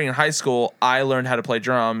 then starting in high school, I learned how to play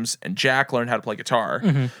drums, and Jack learned how to play guitar.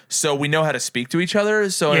 So we know how to speak to each other.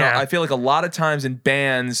 So I feel like a lot of times in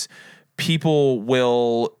bands, people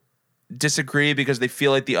will disagree because they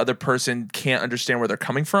feel like the other person can't understand where they're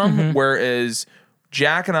coming from, whereas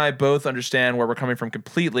Jack and I both understand where we're coming from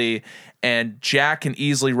completely, and Jack can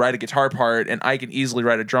easily write a guitar part and I can easily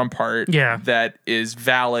write a drum part that is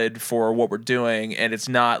valid for what we're doing, and it's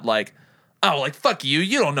not like, oh, like, fuck you,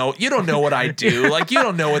 you don't know what I do. Like, you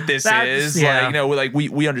don't know what this is. Yeah. Like,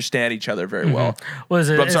 we understand each other very well. Was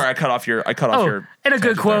it? But I'm sorry, I cut off your and a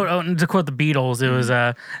good quote, to quote the Beatles, it was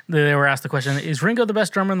they were asked the question, is Ringo the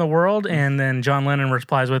best drummer in the world? And then John Lennon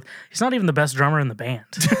replies with, he's not even the best drummer in the band.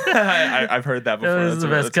 I've heard that before. That's the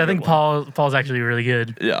best. I think Paul's actually really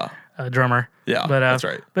good. Yeah. Drummer. Yeah, that's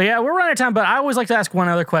right. But yeah, we're running out of time, but I always like to ask one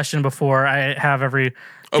other question before I have every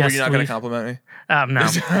but you're not going to compliment me? No.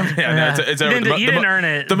 It's over. You didn't earn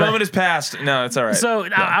it. The moment is past. No, it's all right. So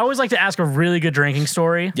I always like to ask a really good drinking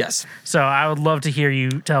story. Yes. So I would love to hear you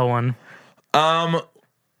tell one.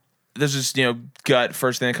 This is, gut,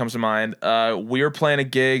 first thing that comes to mind. We were playing a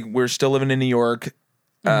gig. We're still living in New York.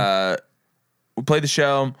 We played the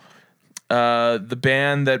show. The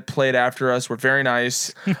band that played after us were very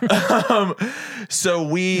nice. So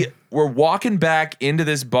we were walking back into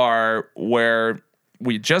this bar where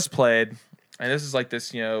we just played, and this is like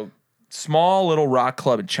this, small little rock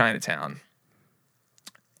club in Chinatown.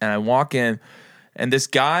 And I walk in, and this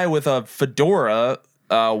guy with a fedora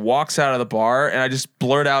walks out of the bar, and I just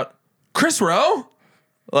blurt out, Chris Rowe,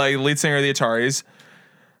 like lead singer of the Ataris.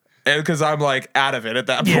 And because I'm like out of it at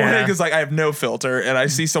that point, because like I have no filter, and I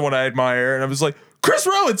see someone I admire, and I was like, Chris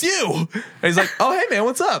Rowe, it's you. And he's like, oh, hey man,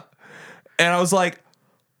 what's up? And I was like,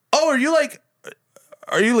 oh,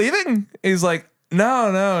 are you leaving? He's like, no.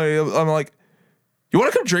 I'm like, you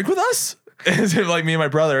want to come drink with us? It's like me and my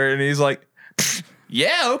brother, and he's like,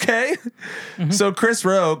 yeah, okay. So Chris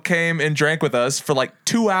Rowe came and drank with us for like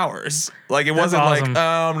 2 hours. Like, it wasn't awesome. Like,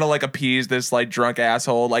 oh, I'm gonna like appease this like drunk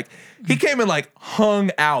asshole. Like, he came and like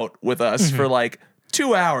hung out with us for like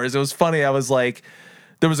 2 hours. It was funny. I was like,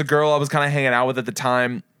 there was a girl I was kind of hanging out with at the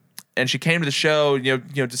time, and she came to the show,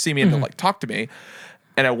 to see me and to like talk to me.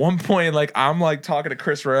 And at one point, like, I'm like talking to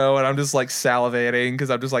Chris Rowe, and I'm just like salivating because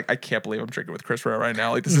I'm just like, I can't believe I'm drinking with Chris Rowe right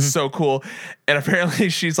now. Like, this is so cool. And apparently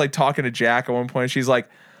she's like talking to Jack at one point. She's like,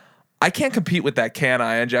 I can't compete with that, can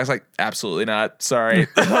I? And Jack's like, absolutely not. Sorry.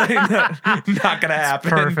 Not gonna happen.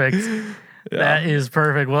 Perfect. Yeah. That is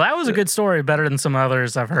perfect. Well, that was a good story, better than some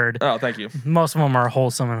others I've heard. Oh, thank you. Most of them are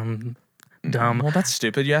wholesome and dumb. Well, that's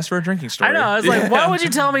stupid. You asked for a drinking story. I know. It's like, why would you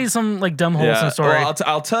tell me some like dumb wholesome story? Well,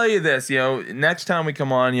 I'll tell you this. Next time we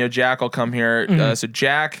come on, Jack will come here. So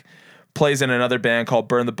Jack plays in another band called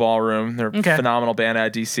Burn the Ballroom. They're a phenomenal band out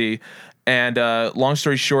of DC. And long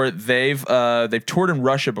story short, they've toured in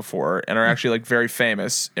Russia before and are actually like very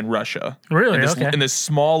famous in Russia. Really? In this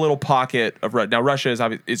small little pocket of Russia. Now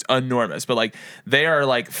Russia is enormous, but like they are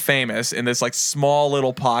like famous in this like small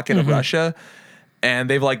little pocket of Russia. And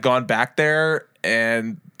they've like gone back there,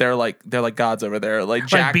 and they're like gods over there. Like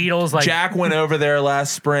Jack, Beatles. Like Jack went over there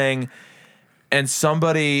last spring, and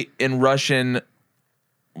somebody in Russian,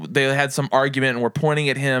 they had some argument and were pointing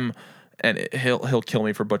at him, and he'll kill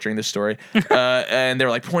me for butchering this story. And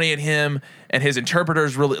they're like pointing at him, and his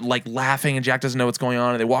interpreter's really like laughing, and Jack doesn't know what's going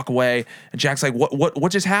on, and they walk away, and Jack's like,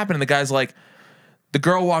 what just happened? And the guy's like, the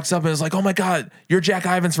girl walks up and is like, oh my God, you're Jack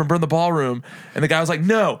Ivins from Burn the Ballroom. And the guy was like,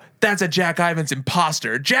 no, that's a Jack Ivins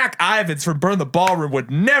imposter. Jack Ivins from Burn the Ballroom would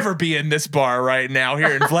never be in this bar right now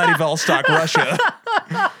here in Vladivostok, Russia.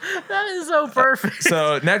 That is so perfect.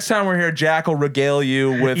 So next time we're here, Jack will regale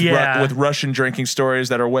you with Russian drinking stories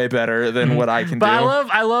that are way better than what I can do.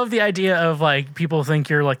 I love the idea of like people think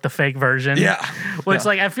you're like the fake version. Yeah. Which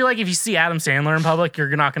like I feel like if you see Adam Sandler in public,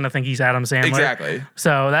 you're not going to think he's Adam Sandler. Exactly.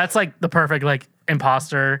 So that's like the perfect like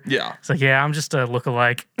imposter. Yeah. It's like, yeah, I'm just a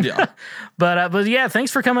lookalike. Yeah. But yeah,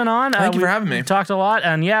 thanks for coming on. Thank you for having me. We talked a lot,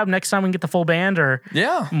 and yeah, next time we can get the full band or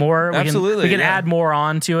more. Absolutely. We can add more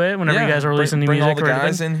on to it whenever you guys are releasing new music. Bring all the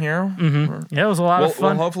guys in here. Mm-hmm. Yeah, it was a lot of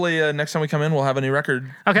fun. Well, hopefully next time we come in, we'll have a new record.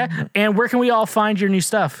 Okay. And where can we all find your new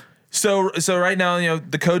stuff? So right now,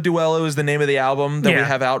 The Code Duello is the name of the album that we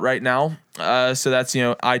have out right now. So that's,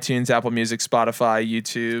 iTunes, Apple Music, Spotify,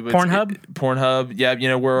 YouTube. Pornhub.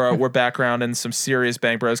 Yeah, we're background in some serious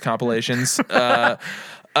Bang Bros compilations.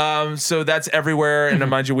 So that's everywhere. And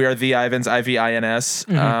mind you, we are The Ivans,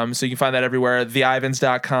 IVINS. So you can find that everywhere.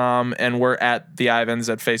 TheIvans.com. And we're at The Ivans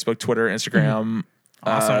at Facebook, Twitter, Instagram.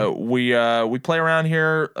 Awesome. We play around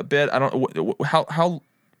here a bit. I don't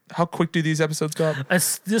how quick do these episodes go up?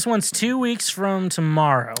 This one's 2 weeks from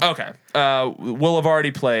tomorrow. Okay. We'll have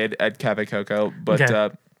already played at Cafe Coco, but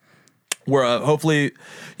we're hopefully,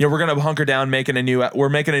 we're gonna hunker down we're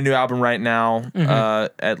making a new album right now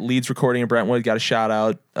at Leeds Recording in Brentwood. Got a shout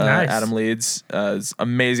out, nice. Adam Leeds. It's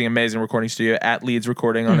amazing recording studio at Leeds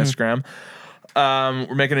Recording on Instagram.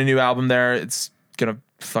 We're making a new album there. It's gonna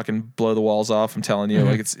fucking blow the walls off. I'm telling you,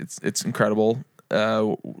 like it's incredible.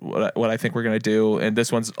 What I think we're gonna do, and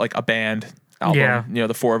this one's like a band album. Yeah.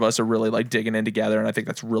 The four of us are really like digging in together, and I think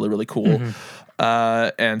that's really, really cool.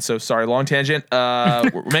 And so, sorry, long tangent.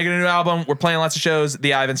 We're making a new album. We're playing lots of shows.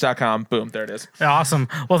 TheIvans.com. Boom, there it is. Awesome.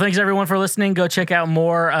 Well, thanks everyone for listening. Go check out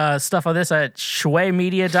more stuff on this at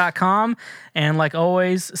shwaymedia.com. And like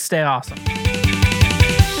always, stay awesome.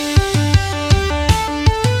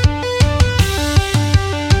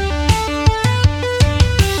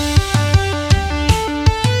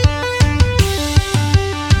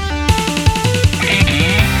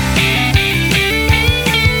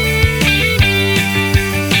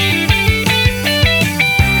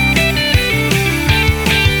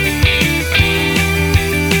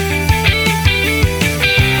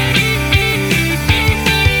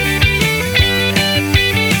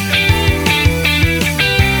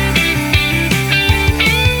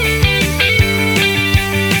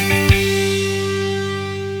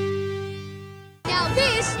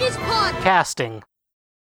 Casting.